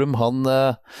 Vidar Holum, han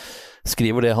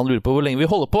skriver det han lurer på hvor lenge vi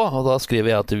holder på, og da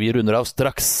skriver jeg at vi runder av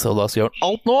straks, og da sier han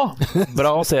alt nå!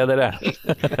 Bra å se dere!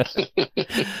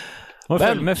 Må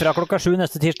følge med fra klokka 7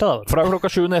 neste tirsdag da. Fra klokka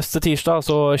 7 neste tirsdag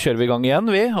så kjører vi i gang igjen,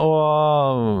 vi,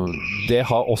 og det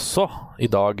har også i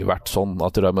dag vært sånn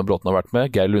at Raymond Bråten har vært med,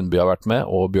 Geir Lundby har vært med,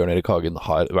 og Bjørn Erik Hagen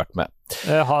har vært med.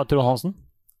 Har Trond Hansen?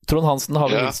 Trond Hansen har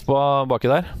vi hilst på baki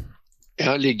der. Jeg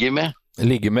har ligget med.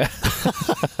 Ligge med.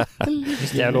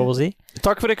 Hvis det er lov å si.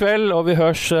 Takk for i kveld, og vi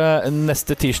hørs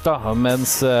neste tirsdag,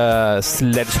 mens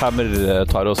Sledgehammer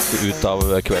tar oss ut av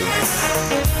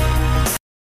kvelden.